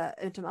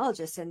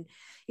 and,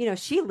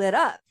 she lit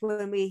up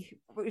when we,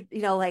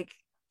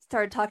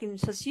 started talking.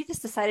 So she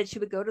just decided she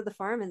would go to the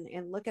farm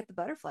and look at the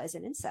butterflies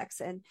and insects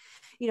and,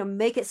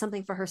 make it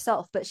something for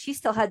herself, but she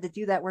still had to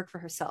do that work for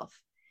herself.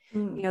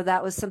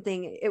 That was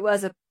something, it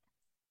was a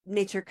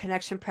nature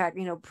connection,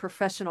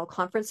 professional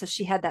conference. So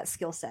she had that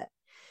skill set.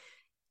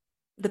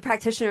 The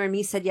practitioner in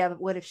me said, yeah, but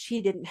what if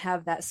she didn't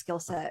have that skill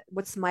set?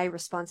 What's my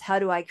response? How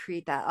do I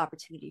create that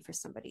opportunity for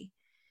somebody?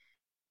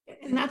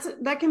 And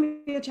that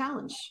can be a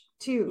challenge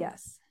too.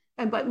 Yes.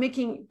 But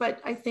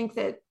I think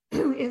that,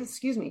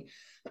 excuse me,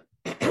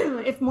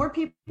 if more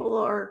people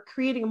are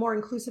creating a more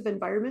inclusive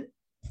environment,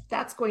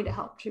 that's going to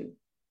help too.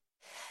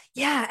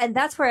 Yeah. And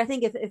that's where I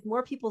think if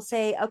more people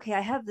say, okay,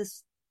 I have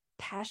this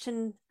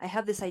passion, I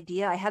have this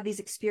idea, I have these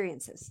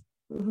experiences,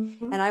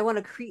 and I want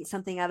to create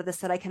something out of this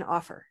that I can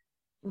offer.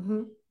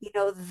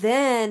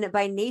 Then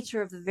by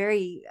nature of the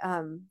very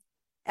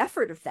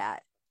effort of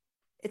that,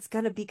 it's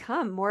going to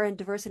become more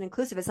diverse and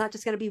inclusive. It's not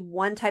just going to be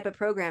one type of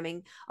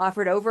programming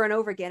offered over and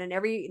over again. And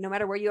no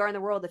matter where you are in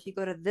the world, if you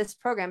go to this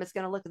program, it's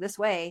going to look this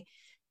way.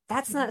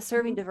 That's not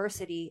serving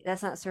diversity.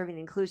 That's not serving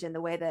inclusion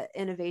the way that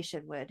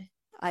innovation would,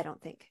 I don't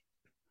think.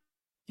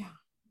 Yeah.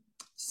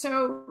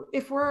 So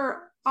if we're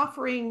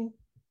offering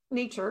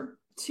nature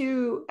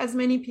to as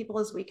many people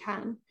as we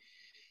can,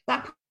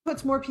 that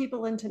puts more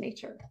people into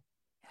nature.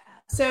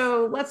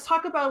 So let's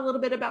talk about a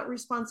little bit about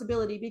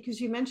responsibility, because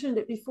you mentioned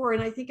it before,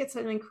 and I think it's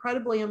an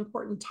incredibly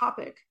important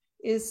topic,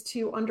 is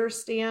to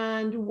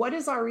understand what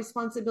is our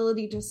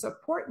responsibility to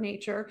support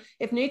nature.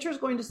 If nature is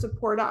going to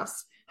support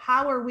us,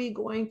 how are we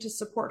going to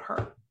support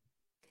her?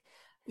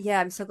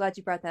 Yeah, I'm so glad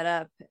you brought that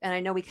up. And I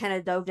know we kind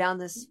of dove down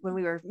this when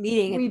we were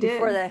meeting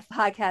before the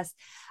podcast.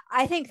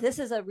 I think this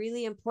is a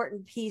really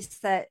important piece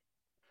that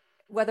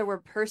whether we're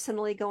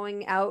personally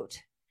going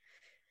out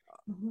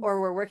Mm-hmm.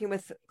 or we're working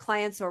with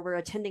clients or we're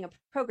attending a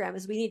program,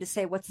 is we need to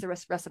say, what's the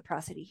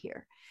reciprocity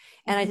here?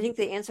 And I think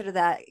the answer to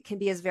that can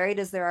be as varied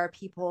as there are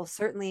people,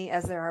 certainly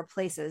as there are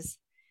places.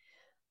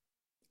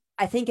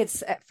 I think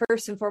it's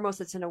first and foremost,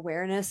 it's an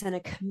awareness and a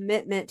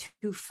commitment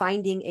to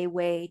finding a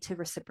way to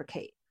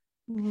reciprocate.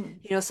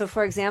 Mm-hmm. So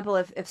for example,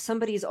 if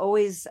somebody's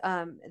always,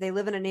 they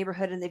live in a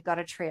neighborhood and they've got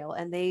a trail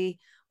and they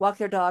walk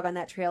their dog on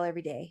that trail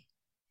every day,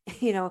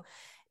 you know,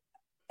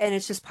 and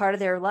it's just part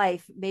of their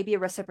life, maybe a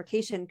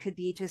reciprocation could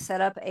be to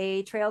set up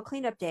a trail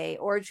cleanup day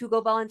or to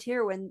go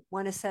volunteer when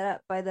one is set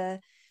up by the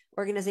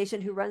organization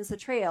who runs the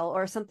trail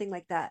or something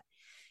like that.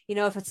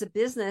 If it's a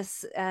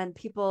business and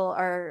people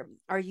are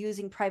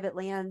using private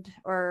land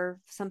or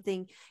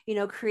something,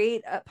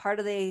 create a part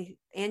of the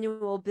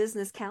annual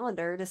business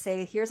calendar to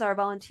say, here's our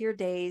volunteer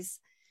days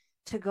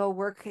to go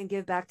work and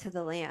give back to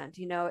the land.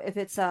 If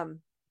it's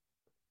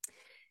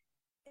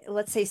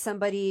let's say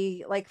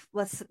somebody like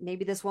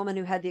maybe this woman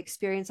who had the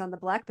experience on the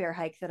black bear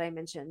hike that I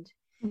mentioned.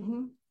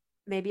 Mm-hmm.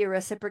 Maybe a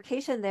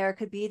reciprocation there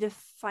could be to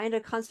find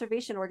a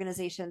conservation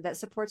organization that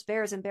supports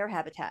bears and bear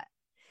habitat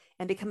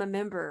and become a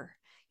member.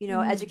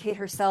 Educate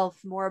herself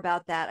more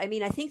about that. I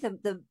mean, I think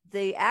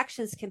the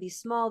actions can be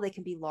small, they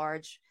can be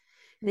large,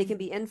 they can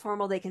be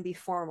informal, they can be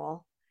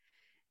formal.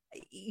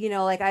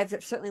 Like I've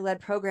certainly led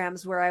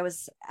programs where I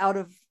was out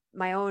of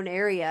my own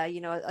area,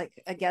 like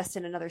a guest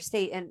in another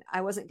state, and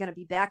I wasn't going to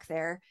be back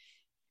there.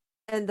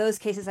 In those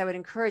cases, I would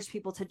encourage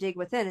people to dig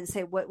within and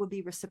say, what would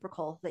be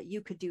reciprocal that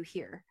you could do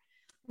here?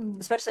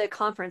 Especially a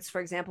conference,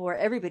 for example, where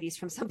everybody's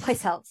from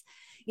someplace else,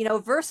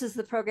 versus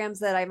the programs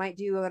that I might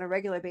do on a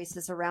regular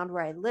basis around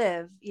where I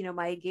live.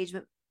 My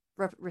engagement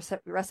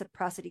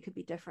reciprocity could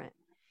be different.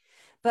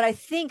 But I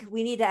think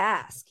we need to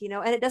ask,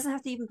 and it doesn't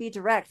have to even be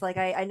direct. Like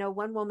I know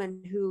one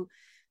woman who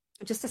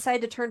just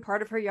decided to turn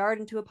part of her yard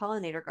into a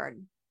pollinator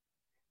garden.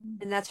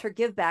 And that's her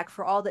give back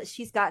for all that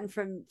she's gotten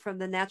from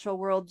the natural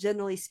world,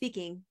 generally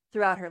speaking,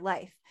 throughout her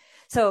life.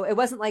 So it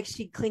wasn't like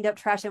she cleaned up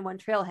trash in one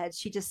trailhead.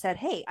 She just said,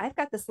 hey, I've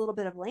got this little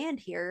bit of land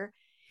here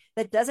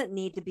that doesn't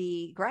need to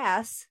be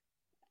grass.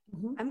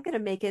 I'm going to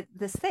make it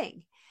this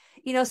thing.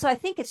 So I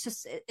think it's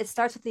just, it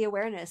starts with the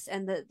awareness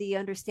and the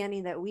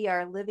understanding that we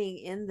are living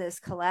in this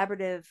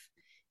collaborative,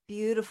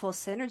 beautiful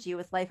synergy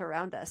with life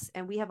around us.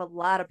 And we have a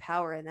lot of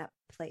power in that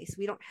place.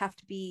 We don't have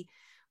to be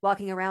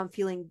walking around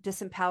feeling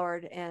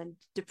disempowered and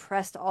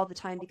depressed all the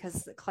time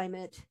because the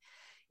climate,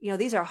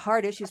 these are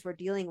hard issues we're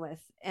dealing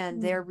with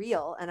and they're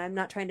real. And I'm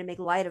not trying to make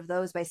light of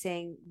those by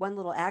saying one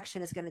little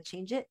action is going to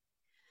change it.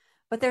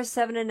 But there's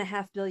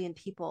 7.5 billion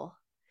people.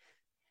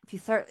 If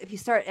you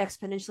start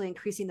exponentially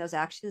increasing those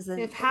actions, then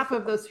if half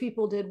of those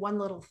people did one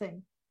little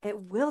thing, it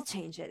will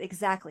change it.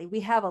 Exactly.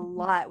 We have a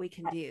lot we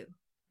can do.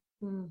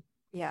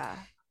 Yeah.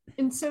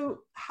 And so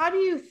how do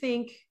you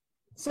think,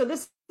 so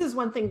this is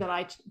one thing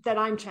that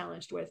I'm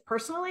challenged with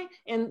personally,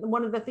 and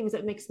one of the things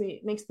that makes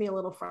me a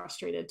little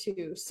frustrated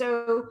too.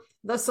 So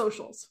the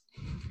social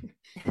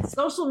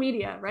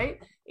media,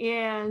 right?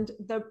 And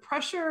the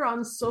pressure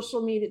on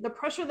social media, the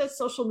pressure that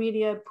social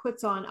media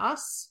puts on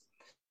us,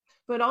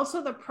 but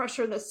also the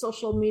pressure that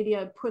social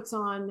media puts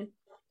on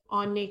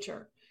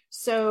nature.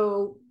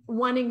 So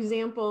one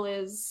example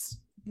is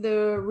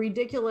the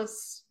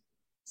ridiculous,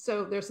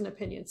 so there's an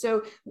opinion.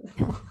 So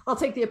I'll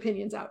take the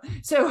opinions out.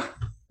 So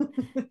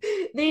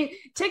the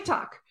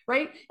TikTok,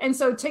 right? And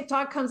so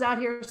TikTok comes out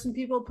here, some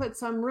people put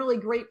some really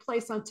great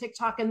place on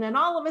TikTok, and then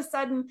all of a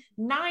sudden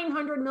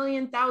 900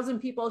 million thousand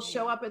people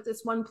show up at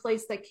this one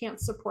place that can't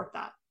support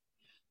that.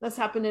 That's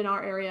happened in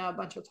our area a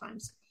bunch of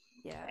times.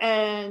 Yeah.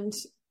 And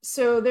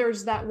so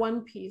there's that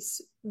one piece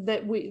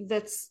that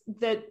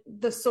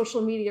the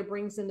social media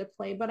brings into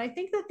play. But I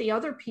think that the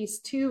other piece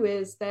too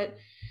is that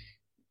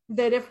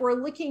if we're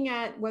looking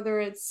at whether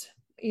it's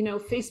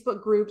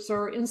Facebook groups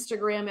or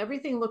Instagram,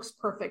 everything looks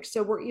perfect.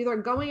 So we're either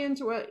going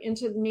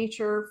into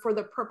nature for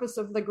the purpose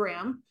of the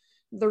gram.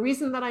 The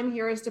reason that I'm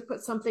here is to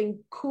put something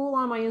cool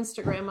on my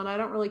Instagram and I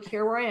don't really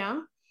care where I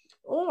am.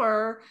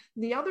 Or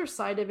the other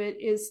side of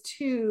it is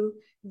too,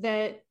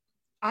 that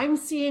I'm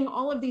seeing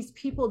all of these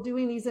people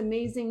doing these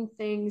amazing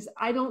things.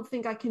 I don't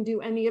think I can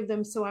do any of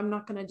them, so I'm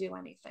not going to do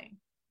anything.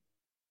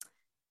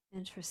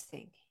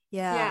 Interesting.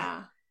 Yeah.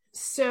 Yeah.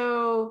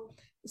 So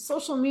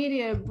social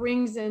media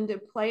brings into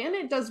play, and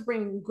it does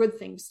bring good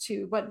things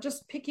too, but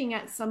just picking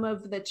at some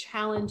of the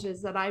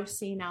challenges that I've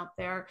seen out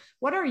there.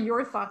 What are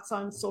your thoughts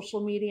on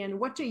social media, and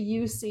what do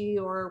you see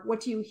or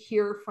what do you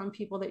hear from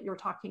people that you're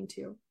talking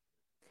to?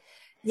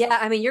 Yeah,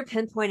 I mean, you're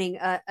pinpointing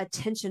a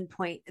tension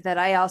point that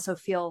I also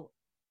feel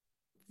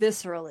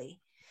viscerally.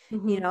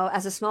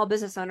 As a small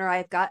business owner,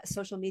 I've got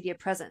social media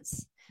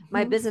presence.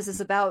 My business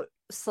is about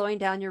slowing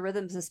down your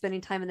rhythms and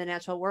spending time in the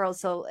natural world.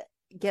 So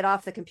get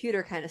off the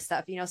computer kind of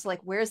stuff, so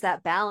like, where's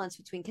that balance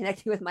between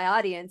connecting with my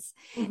audience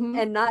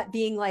and not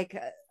being like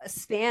a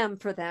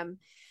spam for them,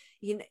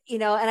 and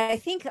I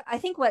think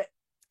what,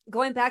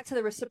 going back to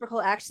the reciprocal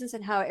actions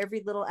and how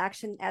every little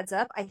action adds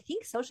up, I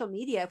think social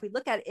media, if we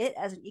look at it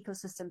as an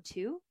ecosystem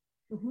too,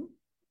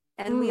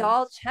 and we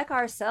all check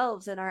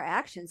ourselves and our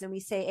actions and we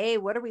say, hey,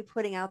 what are we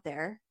putting out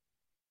there?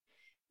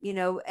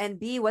 and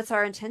B, what's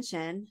our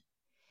intention,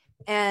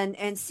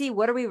 and C,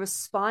 what are we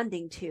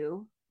responding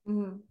to?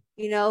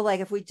 Mm-hmm. Like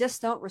if we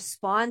just don't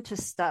respond to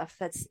stuff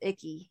that's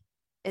icky,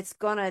 it's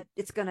gonna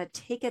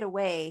take it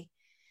away,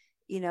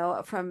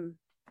 from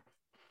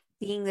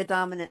being the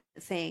dominant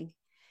thing.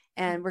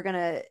 And we're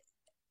gonna,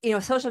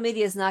 social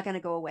media is not gonna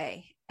go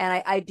away.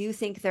 And I do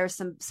think there's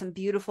some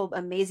beautiful,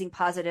 amazing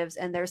positives,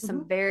 and there's some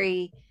Mm-hmm.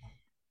 very,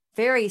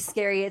 very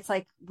scary. It's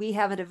like we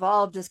haven't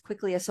evolved as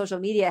quickly as social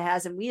media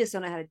has, and we just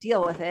don't know how to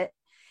deal with it.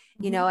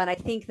 Mm-hmm. And I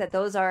think that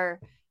those are,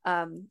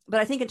 but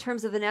I think in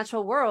terms of the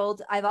natural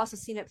world, I've also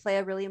seen it play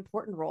a really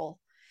important role.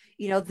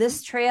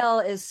 This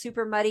trail is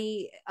super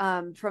muddy,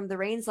 from the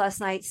rains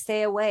last night.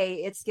 Stay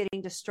away, it's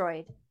getting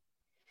destroyed.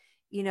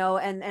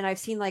 And I've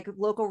seen like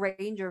local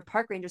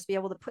park rangers be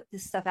able to put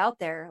this stuff out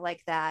there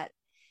like that.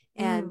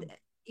 And,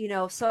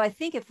 Mm. so I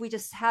think if we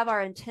just have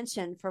our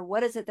intention for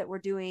what is it that we're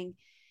doing,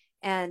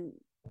 and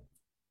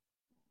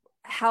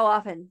how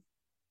often,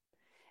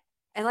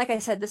 and like I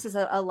said, this is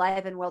a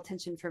live and well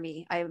tension for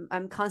me.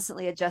 I'm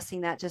constantly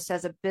adjusting that just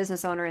as a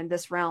business owner in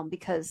this realm,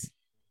 because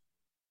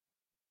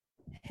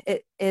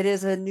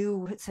it's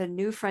a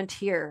new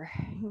frontier.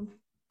 Mm-hmm.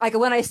 Like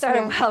when I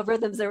started Yeah. Wild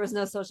Rhythms, there was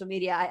no social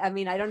media. I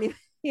mean, I don't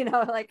even,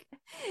 like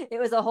it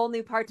was a whole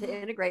new part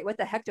to integrate. What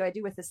the heck do I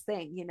do with this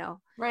thing?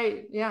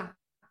 Right. Yeah.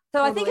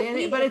 So I think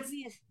Totally. if we But if it's,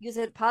 we use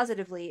it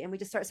positively, and we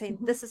just start saying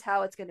mhm, this is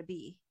how it's going to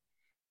be.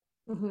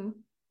 mhm.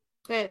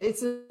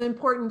 It's an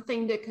important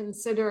thing to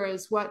consider.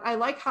 Is what I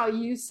like how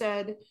you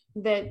said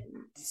that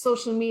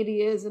social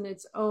media is in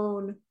its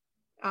own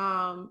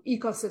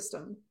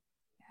ecosystem.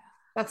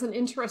 That's an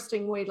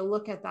interesting way to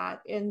look at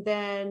that. And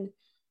then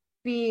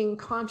being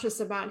conscious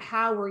about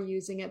how we're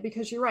using it,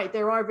 because you're right,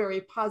 there are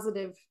very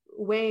positive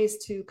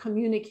ways to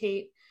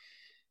communicate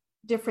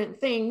different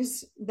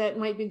things that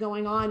might be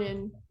going on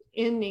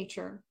in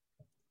nature.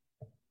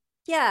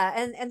 Yeah,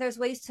 and there's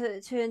ways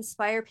to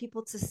inspire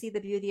people to see the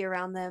beauty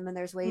around them, and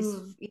there's ways,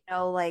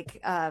 Mm.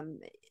 like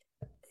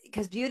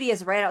because beauty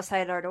is right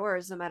outside our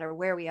doors, no matter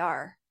where we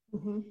are.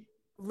 Mm-hmm.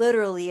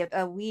 Literally,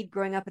 a weed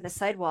growing up in a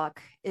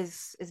sidewalk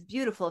is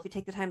beautiful if you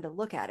take the time to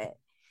look at it.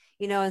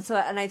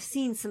 And I've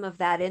seen some of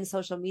that in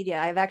social media.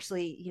 I've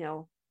actually,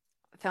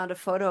 found a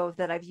photo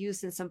that I've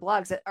used in some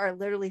blogs that are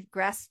literally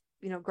grass,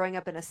 growing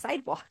up in a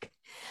sidewalk.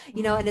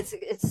 And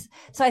it's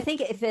so I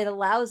think if it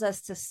allows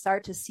us to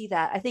start to see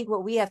that, I think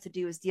what we have to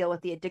do is deal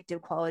with the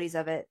addictive qualities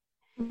of it,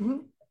 Mm-hmm.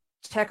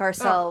 check Oh,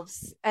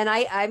 ourselves. And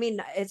I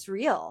mean, it's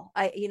real.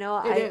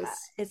 it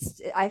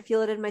is. I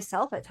feel it in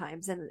myself at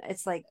times, and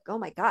it's like, oh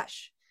my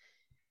gosh,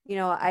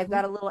 I've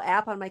got a Mm-hmm. little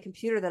app on my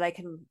computer that I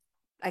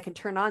can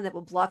turn on that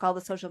will block all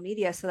the social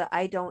media, so that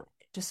I don't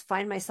just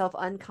find myself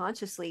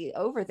unconsciously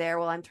over there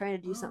while I'm trying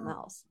to do something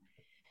Oh. else.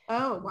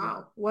 Oh,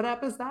 wow. What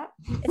app is that?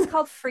 It's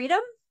called Freedom.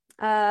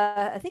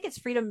 I think it's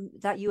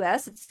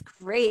freedom.us. It's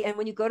great. And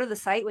when you go to the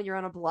site, when you're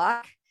on a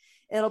block,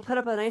 it'll put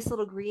up a nice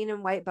little green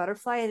and white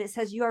butterfly, and it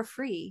says you are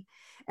free.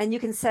 And you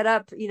can set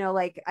up,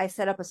 like I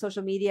set up a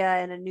social media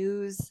and a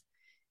news,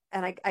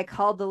 and I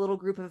called the little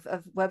group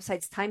of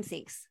websites time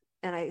sinks.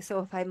 So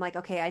if I'm like,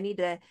 okay, I need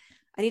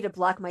to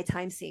block my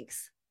time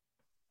sinks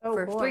Oh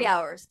for three boy.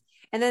 hours.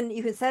 And then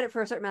you can set it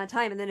for a certain amount of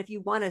time. And then if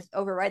you want to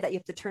override that, you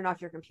have to turn off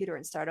your computer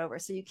and start over.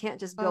 So you can't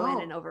just go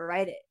in and Oh,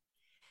 override it.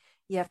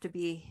 You have to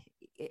be,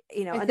 I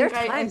and there's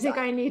think I times think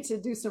I need to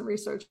do some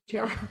research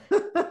here. yeah,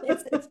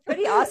 it's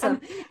pretty awesome.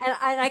 And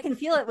And I can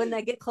feel it when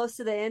I get close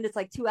to the end. It's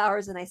like 2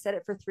 hours and I set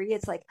it for 3.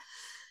 It's like,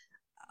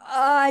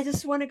 I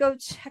just want to go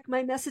check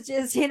my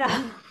messages,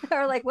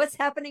 or like what's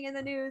happening in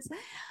the news,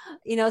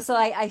 so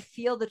I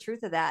feel the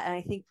truth of that. And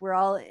I think we're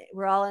all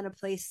in a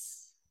place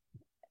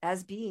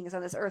as beings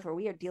on this earth where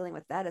we are dealing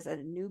with that as a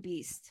new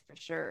beast for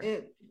sure.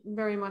 it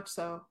very much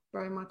so,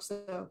 very much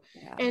so.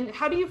 Yeah. And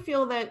how do you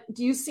feel that,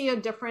 do you see a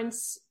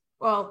difference?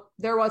 Well,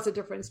 there was a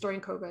difference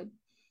during COVID,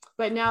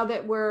 but now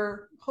that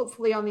we're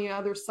hopefully on the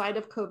other side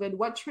of COVID,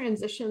 what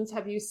transitions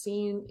have you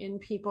seen in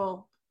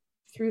people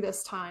through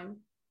this time?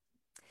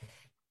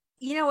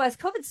 As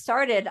COVID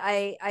started,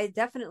 I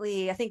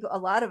definitely, I think a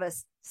lot of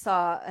us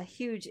saw a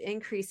huge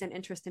increase in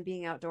interest in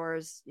being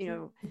outdoors.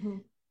 Mm-hmm.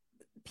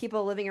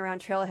 People living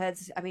around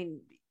trailheads. I mean,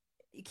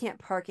 you can't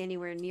park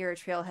anywhere near a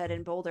trailhead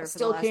in I Boulder for the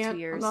still last two can't. I'm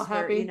years not for,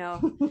 happy.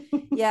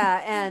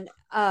 yeah. And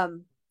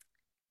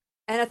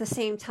at the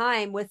same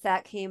time, with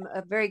that came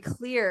a very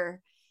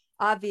clear,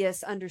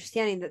 obvious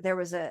understanding that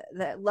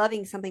that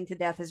loving something to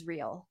death is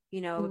real.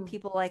 Mm.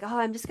 People like, oh,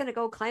 I'm just going to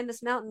go climb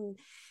this mountain,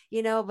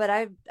 but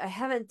I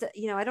haven't,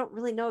 I don't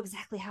really know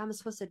exactly how I'm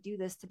supposed to do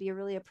this to be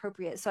really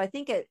appropriate. So I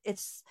think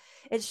it's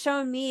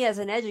shown me as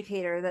an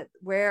educator that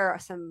where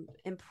some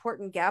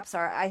important gaps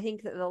are. I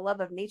think that the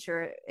love of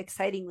nature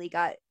excitingly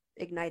got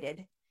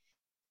ignited.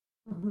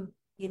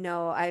 Mm-hmm.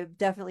 I've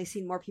definitely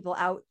seen more people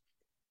out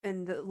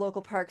in the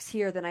local parks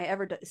here than I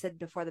ever said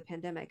before the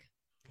pandemic.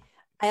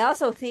 I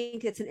also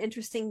think it's an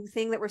interesting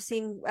thing that we're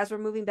seeing as we're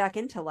moving back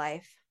into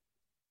life.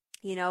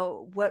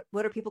 What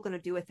are people going to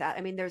do with that?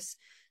 I mean, there's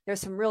there's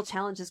some real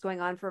challenges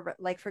going on for,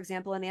 like, for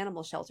example, in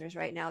animal shelters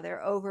right now.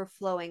 They're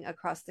overflowing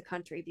across the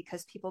country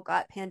because people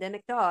got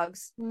pandemic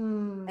dogs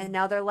and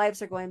now their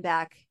lives are going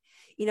back,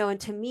 and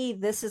to me,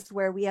 this is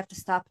where we have to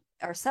stop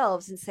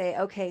ourselves and say,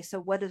 okay, so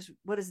what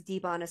does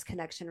deep, honest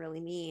connection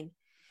really mean?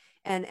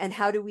 And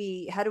how do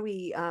we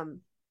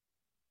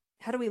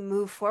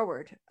move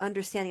forward,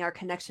 understanding our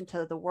connection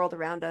to the world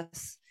around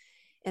us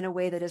in a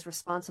way that is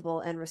responsible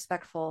and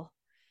respectful?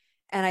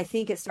 And I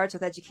think it starts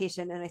with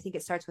education, and I think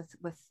it starts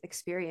with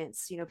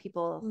experience,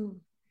 people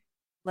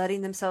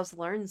letting themselves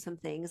learn some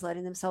things,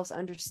 letting themselves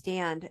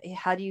understand,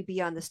 how do you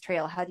be on this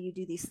trail? How do you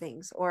do these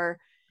things? Or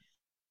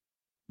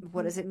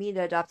what does it mean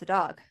to adopt a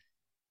dog?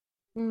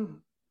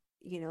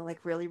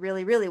 Like really,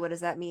 really, really, what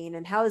does that mean?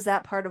 And how is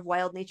that part of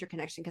wild nature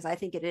connection? Because I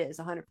think it is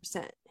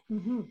 100%.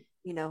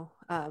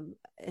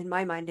 In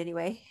my mind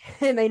anyway.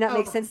 It may not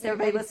make sense to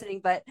everybody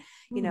listening, but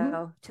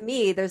to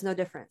me, there's no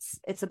difference.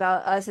 It's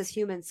about us as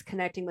humans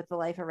connecting with the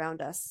life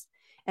around us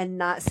and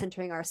not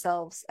centering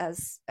ourselves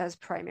as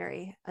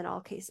primary in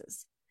all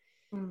cases.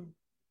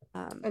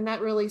 And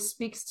that really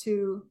speaks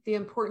to the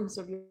importance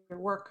of your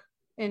work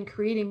in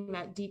creating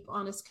that deep,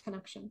 honest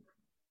connection.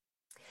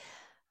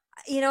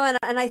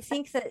 And I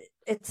think that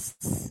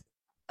it's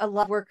a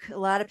lot of work. A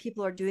lot of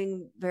people are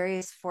doing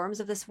various forms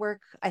of this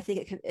work. I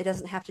think it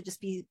doesn't have to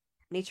just be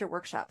nature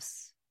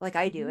workshops like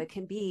I do. It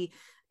can be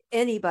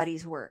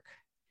anybody's work.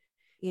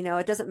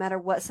 It doesn't matter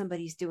what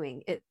somebody's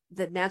doing.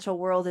 The natural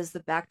world is the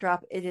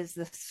backdrop. It is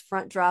the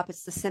front drop.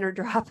 It's the center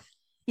drop.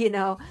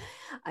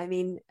 I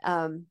mean,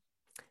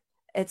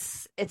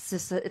 it's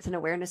just it's an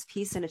awareness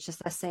piece, and it's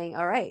just us saying,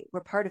 all right,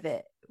 we're part of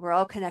it. We're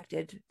all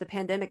connected. The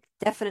pandemic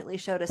definitely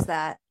showed us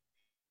that.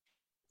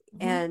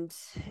 And,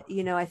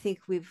 I think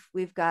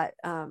we've got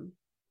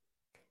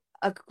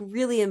a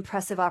really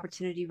impressive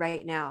opportunity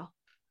right now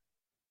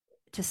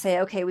to say,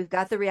 okay, we've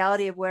got the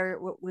reality of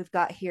what we've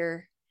got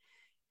here.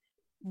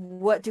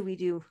 What do we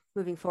do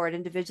moving forward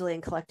individually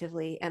and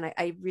collectively? And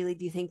I really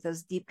do think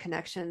those deep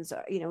connections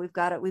are, we've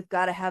got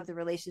to have the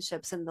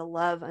relationships and the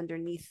love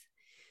underneath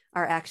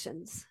our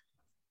actions.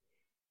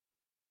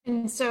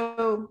 And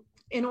so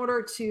in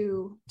order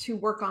to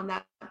work on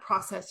that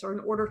process, or in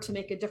order to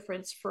make a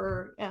difference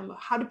for,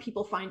 how do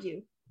people find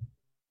you?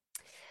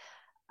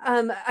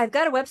 I've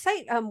got a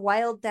website,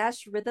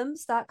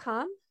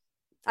 wild-rhythms.com.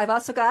 I've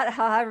also got,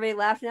 how everybody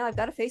laugh now, I've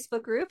got a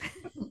Facebook group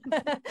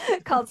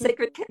called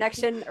Sacred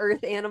Connection,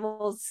 Earth,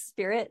 Animals,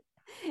 Spirit.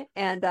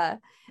 And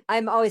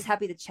I'm always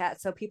happy to chat.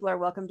 So people are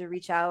welcome to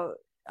reach out.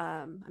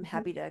 I'm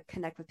happy to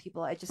connect with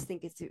people. I just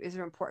think these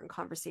are important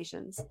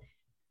conversations,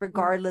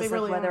 regardless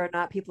really of whether or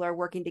not people are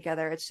working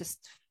together. It's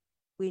just,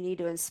 we need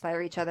to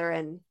inspire each other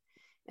and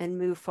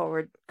move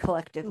forward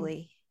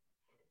collectively.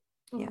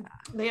 Yeah,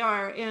 they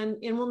are. And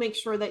we'll make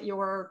sure that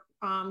your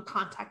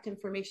contact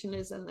information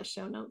is in the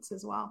show notes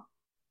as well.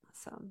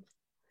 Awesome.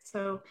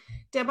 So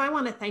Deb, I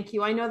want to thank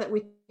you. I know that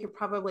we could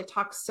probably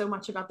talk so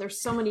much about,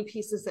 there's so many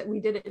pieces that we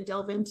didn't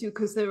delve into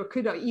because there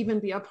could even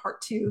be a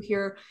part 2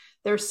 here.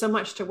 There's so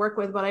much to work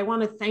with, but I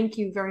want to thank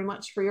you very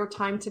much for your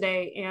time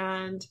today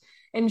and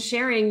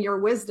sharing your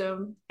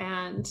wisdom.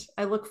 And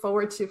I look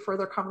forward to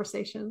further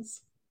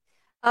conversations.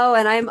 Oh,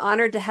 and I'm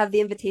honored to have the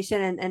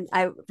invitation, and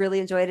I really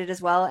enjoyed it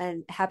as well,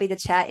 and happy to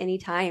chat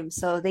anytime.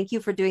 So thank you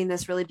for doing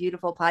this really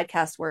beautiful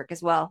podcast work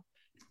as well.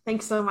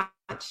 Thanks so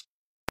much.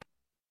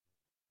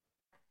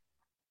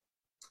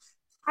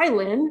 Hi,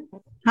 Lynn.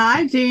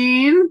 Hi,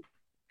 Jean.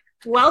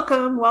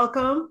 Welcome.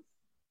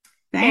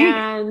 Thanks.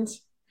 And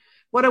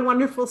what a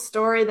wonderful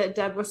story that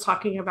Deb was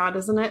talking about,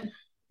 isn't it?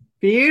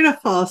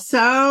 Beautiful.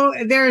 So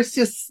there's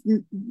just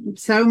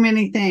so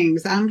many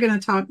things. I'm going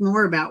to talk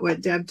more about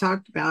what Deb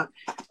talked about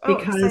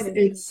because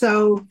it's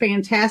so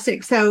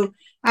fantastic. So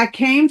I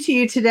came to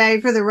you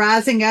today for the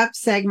Rising Up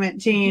segment,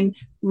 Jean,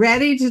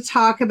 ready to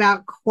talk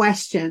about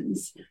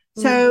questions.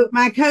 So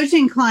my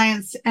coaching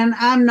clients, and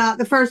I'm not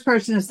the first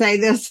person to say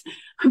this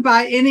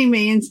by any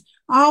means,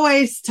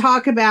 always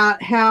talk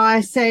about how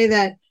I say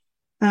that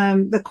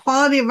the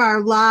quality of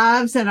our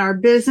lives and our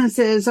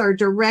businesses are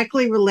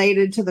directly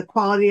related to the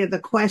quality of the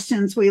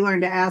questions we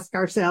learn to ask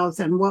ourselves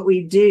and what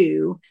we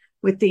do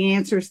with the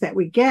answers that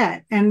we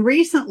get. And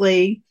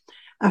recently,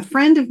 a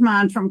friend of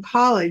mine from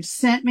college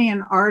sent me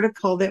an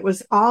article that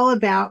was all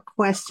about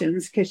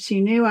questions because she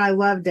knew I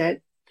loved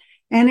it.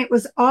 And it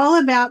was all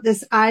about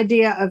this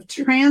idea of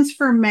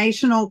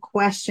transformational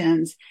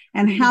questions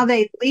and how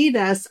they lead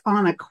us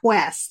on a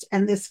quest,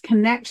 and this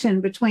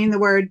connection between the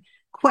word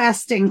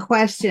quest and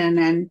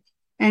question.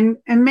 And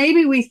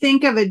maybe we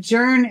think of a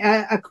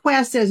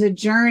quest as a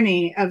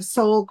journey of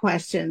soul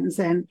questions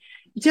and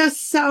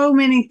just so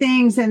many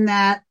things in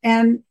that.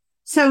 And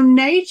so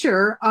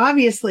nature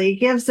obviously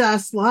gives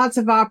us lots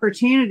of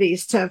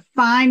opportunities to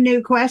find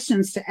new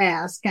questions to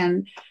ask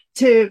and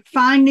to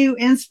find new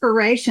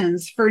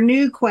inspirations for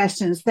new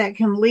questions that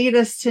can lead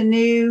us to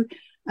new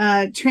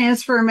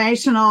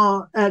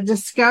transformational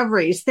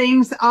discoveries,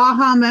 things,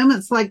 aha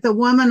moments like the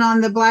woman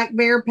on the black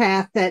bear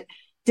path that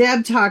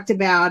Deb talked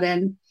about.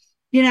 And,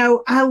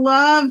 I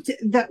loved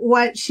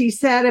what she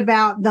said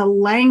about the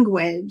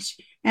language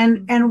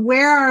and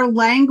where our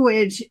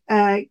language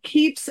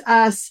keeps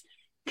us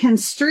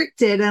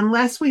constricted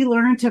unless we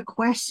learn to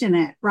question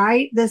it,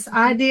 right? This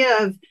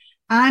idea of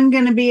I'm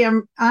going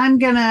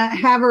to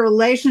have a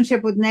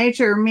relationship with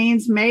nature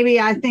means maybe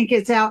I think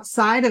it's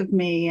outside of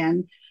me.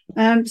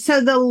 And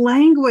so the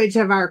language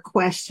of our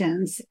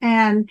questions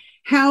and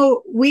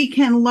how we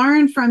can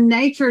learn from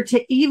nature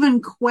to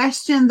even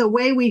question the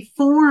way we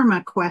form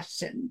a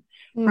question,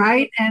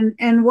 right?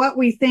 And what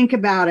we think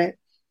about it.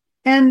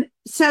 And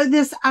so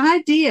this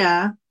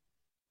idea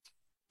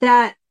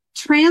that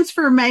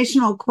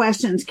transformational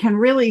questions can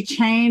really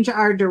change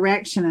our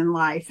direction in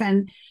life.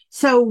 And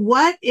so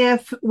what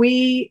if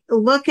we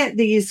look at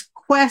these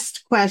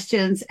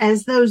questions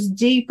as those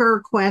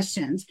deeper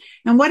questions?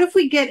 And what if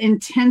we get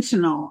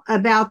intentional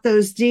about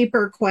those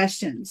deeper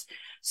questions?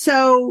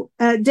 So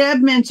Deb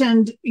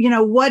mentioned,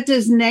 what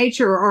does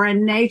nature or a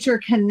nature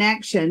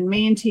connection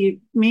mean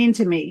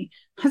to me?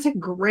 That's a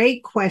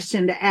great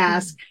question to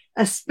ask,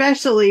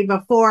 especially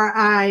before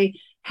I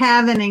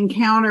have an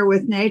encounter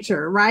with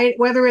nature, right?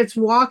 Whether it's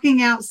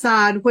walking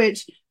outside,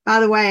 which,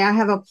 by the way, I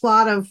have a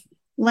plot of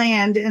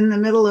land in the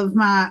middle of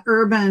my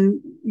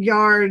urban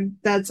yard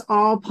that's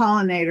all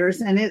pollinators,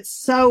 and it's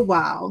so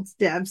wild,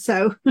 Deb.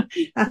 So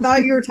I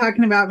thought you were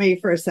talking about me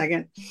for a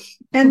second.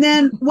 And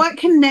then what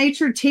can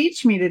nature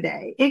teach me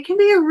today? It can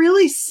be a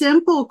really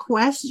simple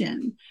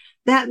question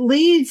that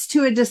leads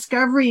to a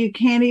discovery you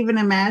can't even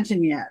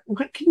imagine yet.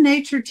 What can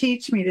nature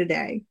teach me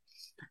today?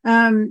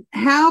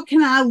 How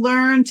can I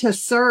learn to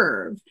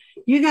serve?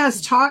 You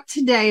guys talked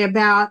today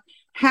about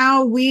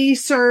how we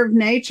serve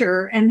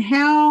nature and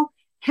how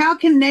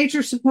can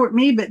nature support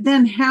me, but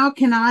then how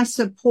can I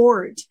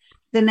support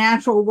the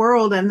natural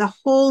world and the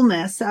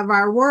wholeness of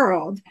our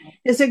world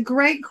is a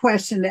great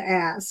question to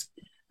ask.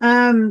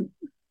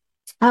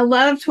 I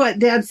loved what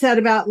Deb said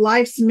about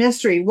life's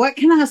mystery. What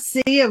can I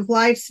see of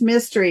life's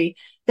mystery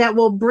that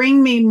will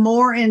bring me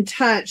more in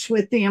touch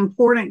with the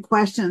important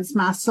questions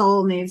my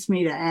soul needs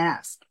me to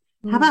ask?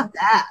 How about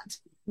that?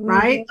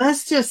 Right?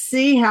 Let's just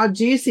see how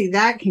juicy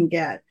that can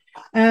get.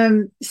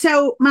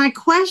 So my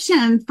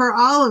question for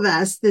all of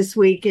us this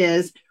week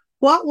is,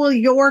 what will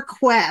your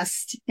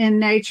quest in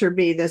nature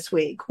be this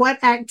week?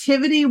 What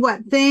activity,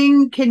 what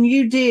thing can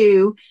you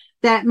do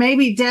that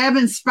maybe Deb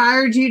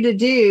inspired you to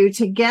do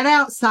to get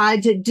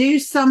outside, to do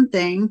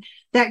something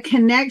that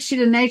connects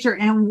you to nature?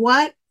 And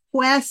what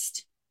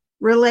quest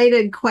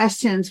related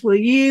questions will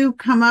you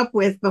come up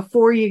with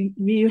before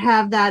you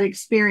have that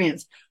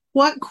experience?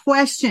 What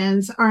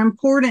questions are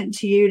important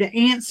to you to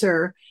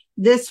answer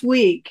this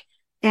week?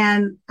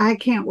 And I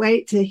can't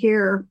wait to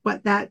hear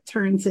what that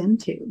turns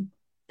into.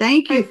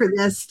 Thank you for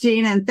this,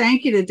 Jean, and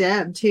thank you to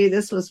Deb, too.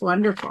 This was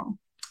wonderful.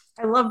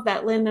 I love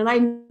that, Lynn. And I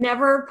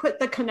never put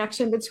the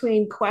connection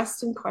between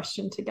quest and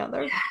question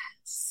together.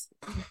 Yes.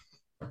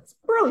 It's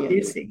brilliant.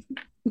 Juicy.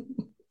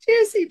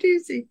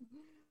 Juicy.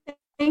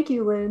 Thank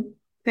you, Lynn.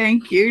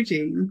 Thank you,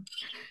 Jean.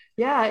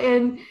 Yeah.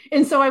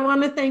 And so I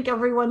want to thank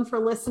everyone for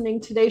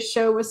listening. Today's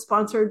show was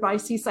sponsored by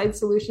Seaside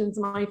Solutions,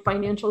 my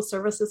financial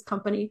services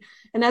company.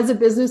 And as a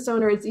business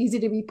owner, it's easy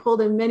to be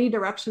pulled in many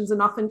directions,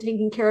 and often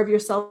taking care of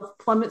yourself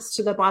plummets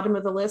to the bottom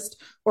of the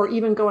list, or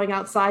even going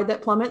outside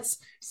that plummets.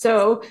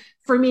 So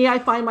for me, I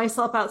find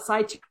myself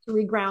outside to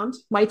reground.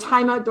 My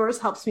time outdoors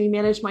helps me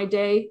manage my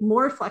day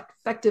more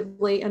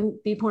effectively and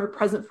be more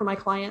present for my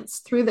clients.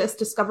 Through this,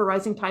 Discover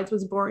Rising Tides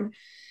was born.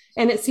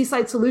 And at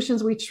Seaside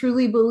Solutions, we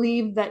truly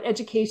believe that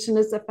education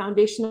is the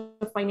foundation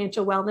of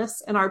financial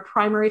wellness. And our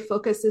primary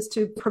focus is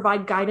to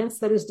provide guidance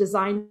that is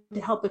designed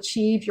to help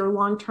achieve your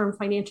long-term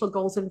financial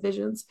goals and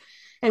visions.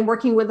 And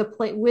working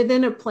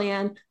within a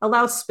plan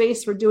allows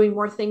space for doing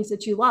more things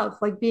that you love,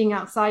 like being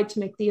outside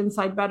to make the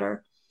inside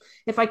better.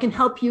 If I can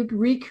help you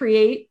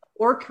recreate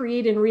or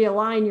create and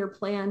realign your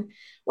plan,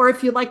 or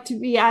if you'd like to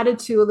be added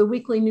to the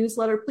weekly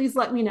newsletter, please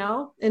let me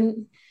know.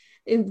 And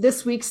in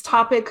this week's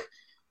topic,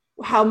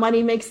 how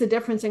money makes a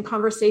difference in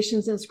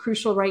conversations is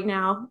crucial right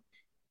now.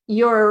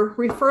 Your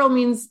referral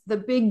means the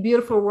big,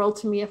 beautiful world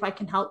to me. If I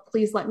can help,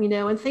 please let me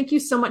know. And thank you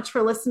so much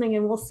for listening,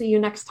 and we'll see you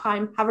next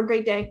time. Have a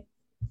great day.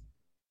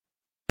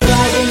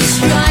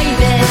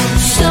 Striving,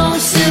 so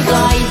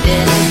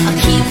surviving. I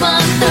keep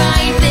on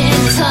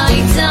thriving,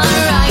 tides are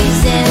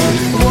rising.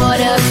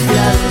 Water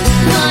flows,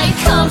 my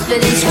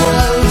confidence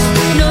grows.